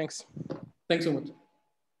 Thanks. Thanks so much.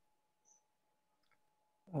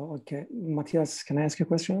 Okay, Matthias, can I ask you a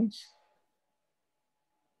question?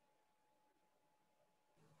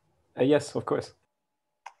 Yes, of course.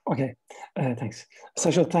 Okay, thanks.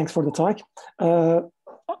 Sašo, thanks for the talk.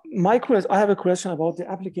 I have a question about the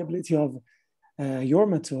applicability of your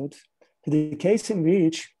method to the case in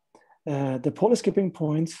which the pole skipping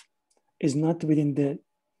point is not within the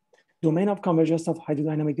domain of convergence of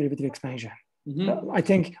hydrodynamic derivative expansion. Mm-hmm. I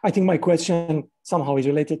think my question somehow is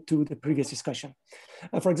related to the previous discussion.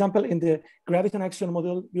 For example, in the graviton axial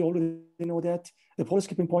model, we already know that the pole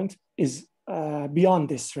skipping point is beyond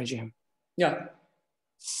this regime. Yeah.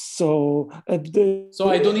 So so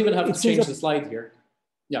I don't even have to change the slide here.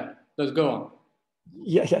 Yeah, let's go on.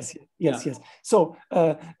 Yes. So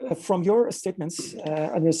from your statements,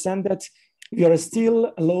 understand that we are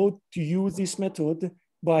still allowed to use this method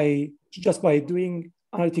just by doing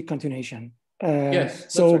analytic continuation.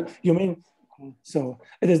 Yes. So right. You mean so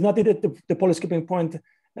it is not needed the pole skipping point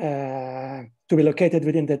to be located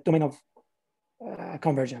within the domain of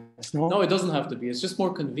convergence. No, it doesn't have to be. It's just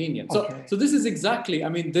more convenient. Okay. So this is exactly. I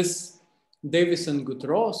mean, this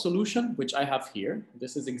Davison-Goutreau solution, which I have here.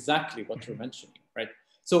 This is exactly what you're mentioning, right?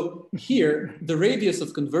 So here, the radius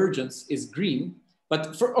of convergence is green,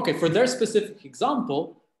 but for their specific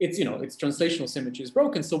example, it's its translational symmetry is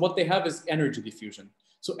broken. So what they have is energy diffusion.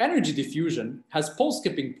 So energy diffusion has pole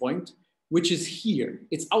skipping point, which is here.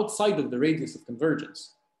 It's outside of the radius of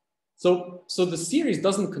convergence. So the series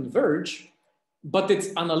doesn't converge, but its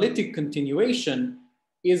analytic continuation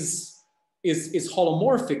is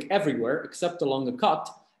holomorphic everywhere except along the cut,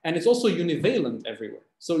 and it's also univalent everywhere.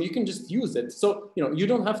 So you can just use it. So you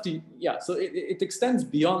don't have to. Yeah. So it extends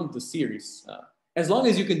beyond the series as long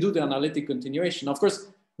as you can do the analytic continuation. Of course,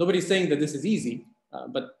 nobody's saying that this is easy,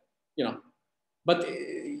 but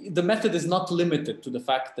the method is not limited to the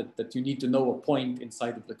fact that you need to know a point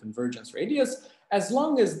inside of the convergence radius, as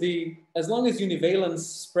long as univalence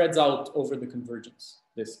spreads out over the convergence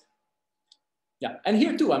disk. Yeah, and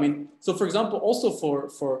here too, I mean, so for example, also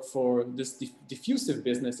for this diffusive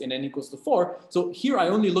business in n equals to 4, so here I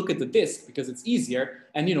only look at the disk because it's easier,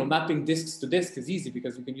 and mapping disks to disk is easy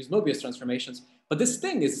because you can use Mobius transformations, but this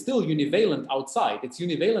thing is still univalent outside. It's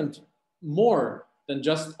univalent more than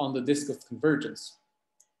just on the disk of convergence.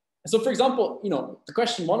 So for example,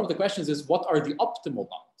 one of the questions is, what are the optimal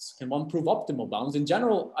bounds? Can one prove optimal bounds? In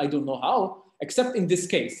general, I don't know how, except in this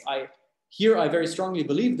case. Here, I very strongly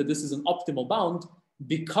believe that this is an optimal bound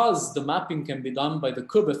because the mapping can be done by the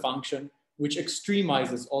Kube function, which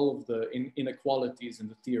extremizes all of the inequalities in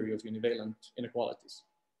the theory of univalent inequalities.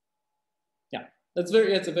 Yeah, that's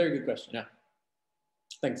a very good question. Yeah,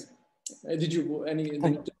 thanks. Did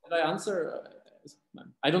I answer?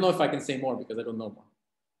 I don't know if I can say more because I don't know more.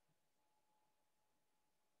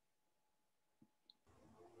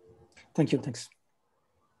 Thank you. Thanks.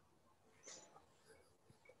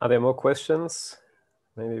 Are there more questions?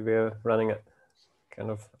 Maybe we're running kind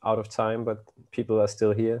of out of time, but people are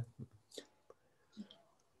still here.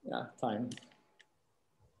 Yeah, time.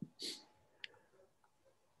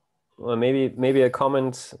 Well, maybe a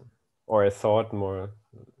comment or a thought more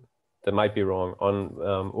that might be wrong on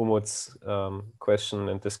Umut's question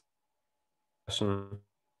and discussion.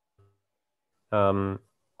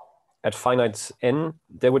 at finite n,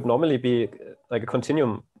 there would normally be like a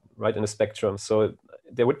continuum, right, in the spectrum. So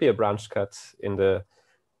there would be a branch cut in the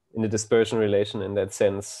dispersion relation in that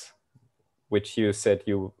sense, which you said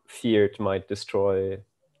you feared might destroy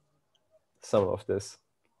some of this,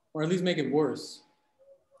 or at least make it worse.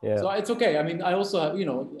 Yeah. So it's okay. I mean, I also have, you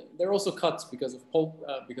know, there are also cuts because of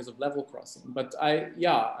because of level crossing. But I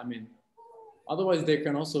mean, otherwise they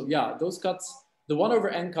can also, those cuts, the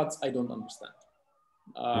 1/n cuts, I don't understand.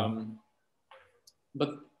 But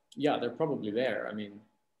yeah, they're probably there. I mean,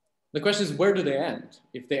 the question is, where do they end?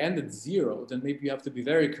 If they end at 0, then maybe you have to be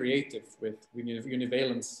very creative with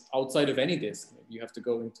univalence outside of any disk. Maybe you have to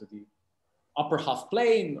go into the upper half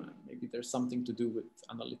plane. Maybe there's something to do with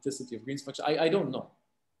analyticity of Green's function. I don't know.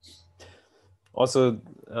 Also,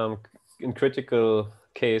 in critical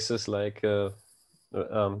cases like the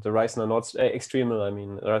Reisner-Nordstrom extremal, I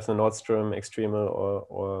mean, Reisner-Nordstrom extremal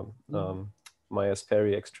or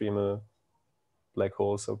Myers-Perry extremal black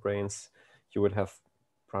holes or brains, you would have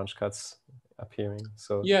branch cuts appearing.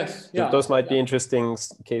 So yes, those might be interesting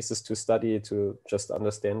cases to study to just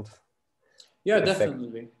understand. Yeah,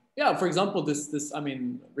 definitely. Yeah, for example, this I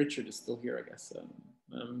mean, Richard is still here, I guess.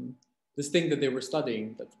 This thing that they were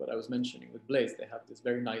studying, that's what I was mentioning with Blaise, they have this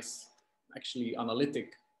very nice, actually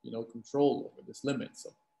analytic, you know, control over this limit. So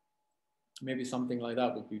maybe something like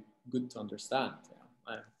that would be good to understand.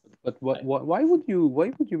 But why would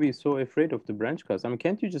you be so afraid of the branch cuts? I mean,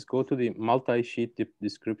 can't you just go to the multi-sheet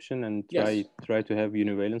description and try to have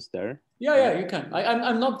univalence there? Yeah, you can.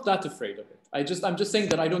 I'm not that afraid of it. I'm just saying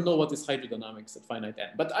that I don't know what is hydrodynamics at finite n.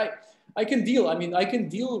 But I can deal. I mean, I can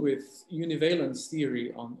deal with univalence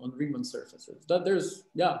theory on Riemann surfaces. That there's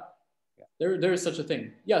there is such a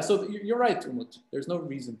thing. Yeah. So you're right, Umut. There's no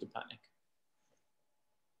reason to panic.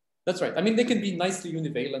 That's right. I mean, they can be nicely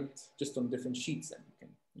univalent just on different sheets, and you can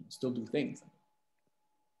still do things.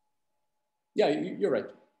 Yeah, you're right.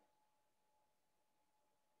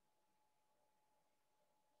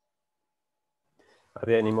 Are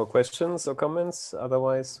there any more questions or comments?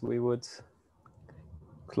 Otherwise, we would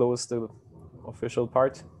close the official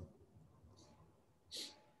part.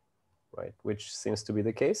 Right, which seems to be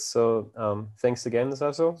the case. So thanks again,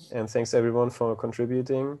 Sašo, and thanks everyone for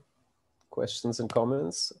contributing questions and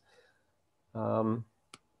comments.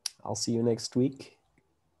 I'll see you next week.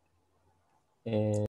 And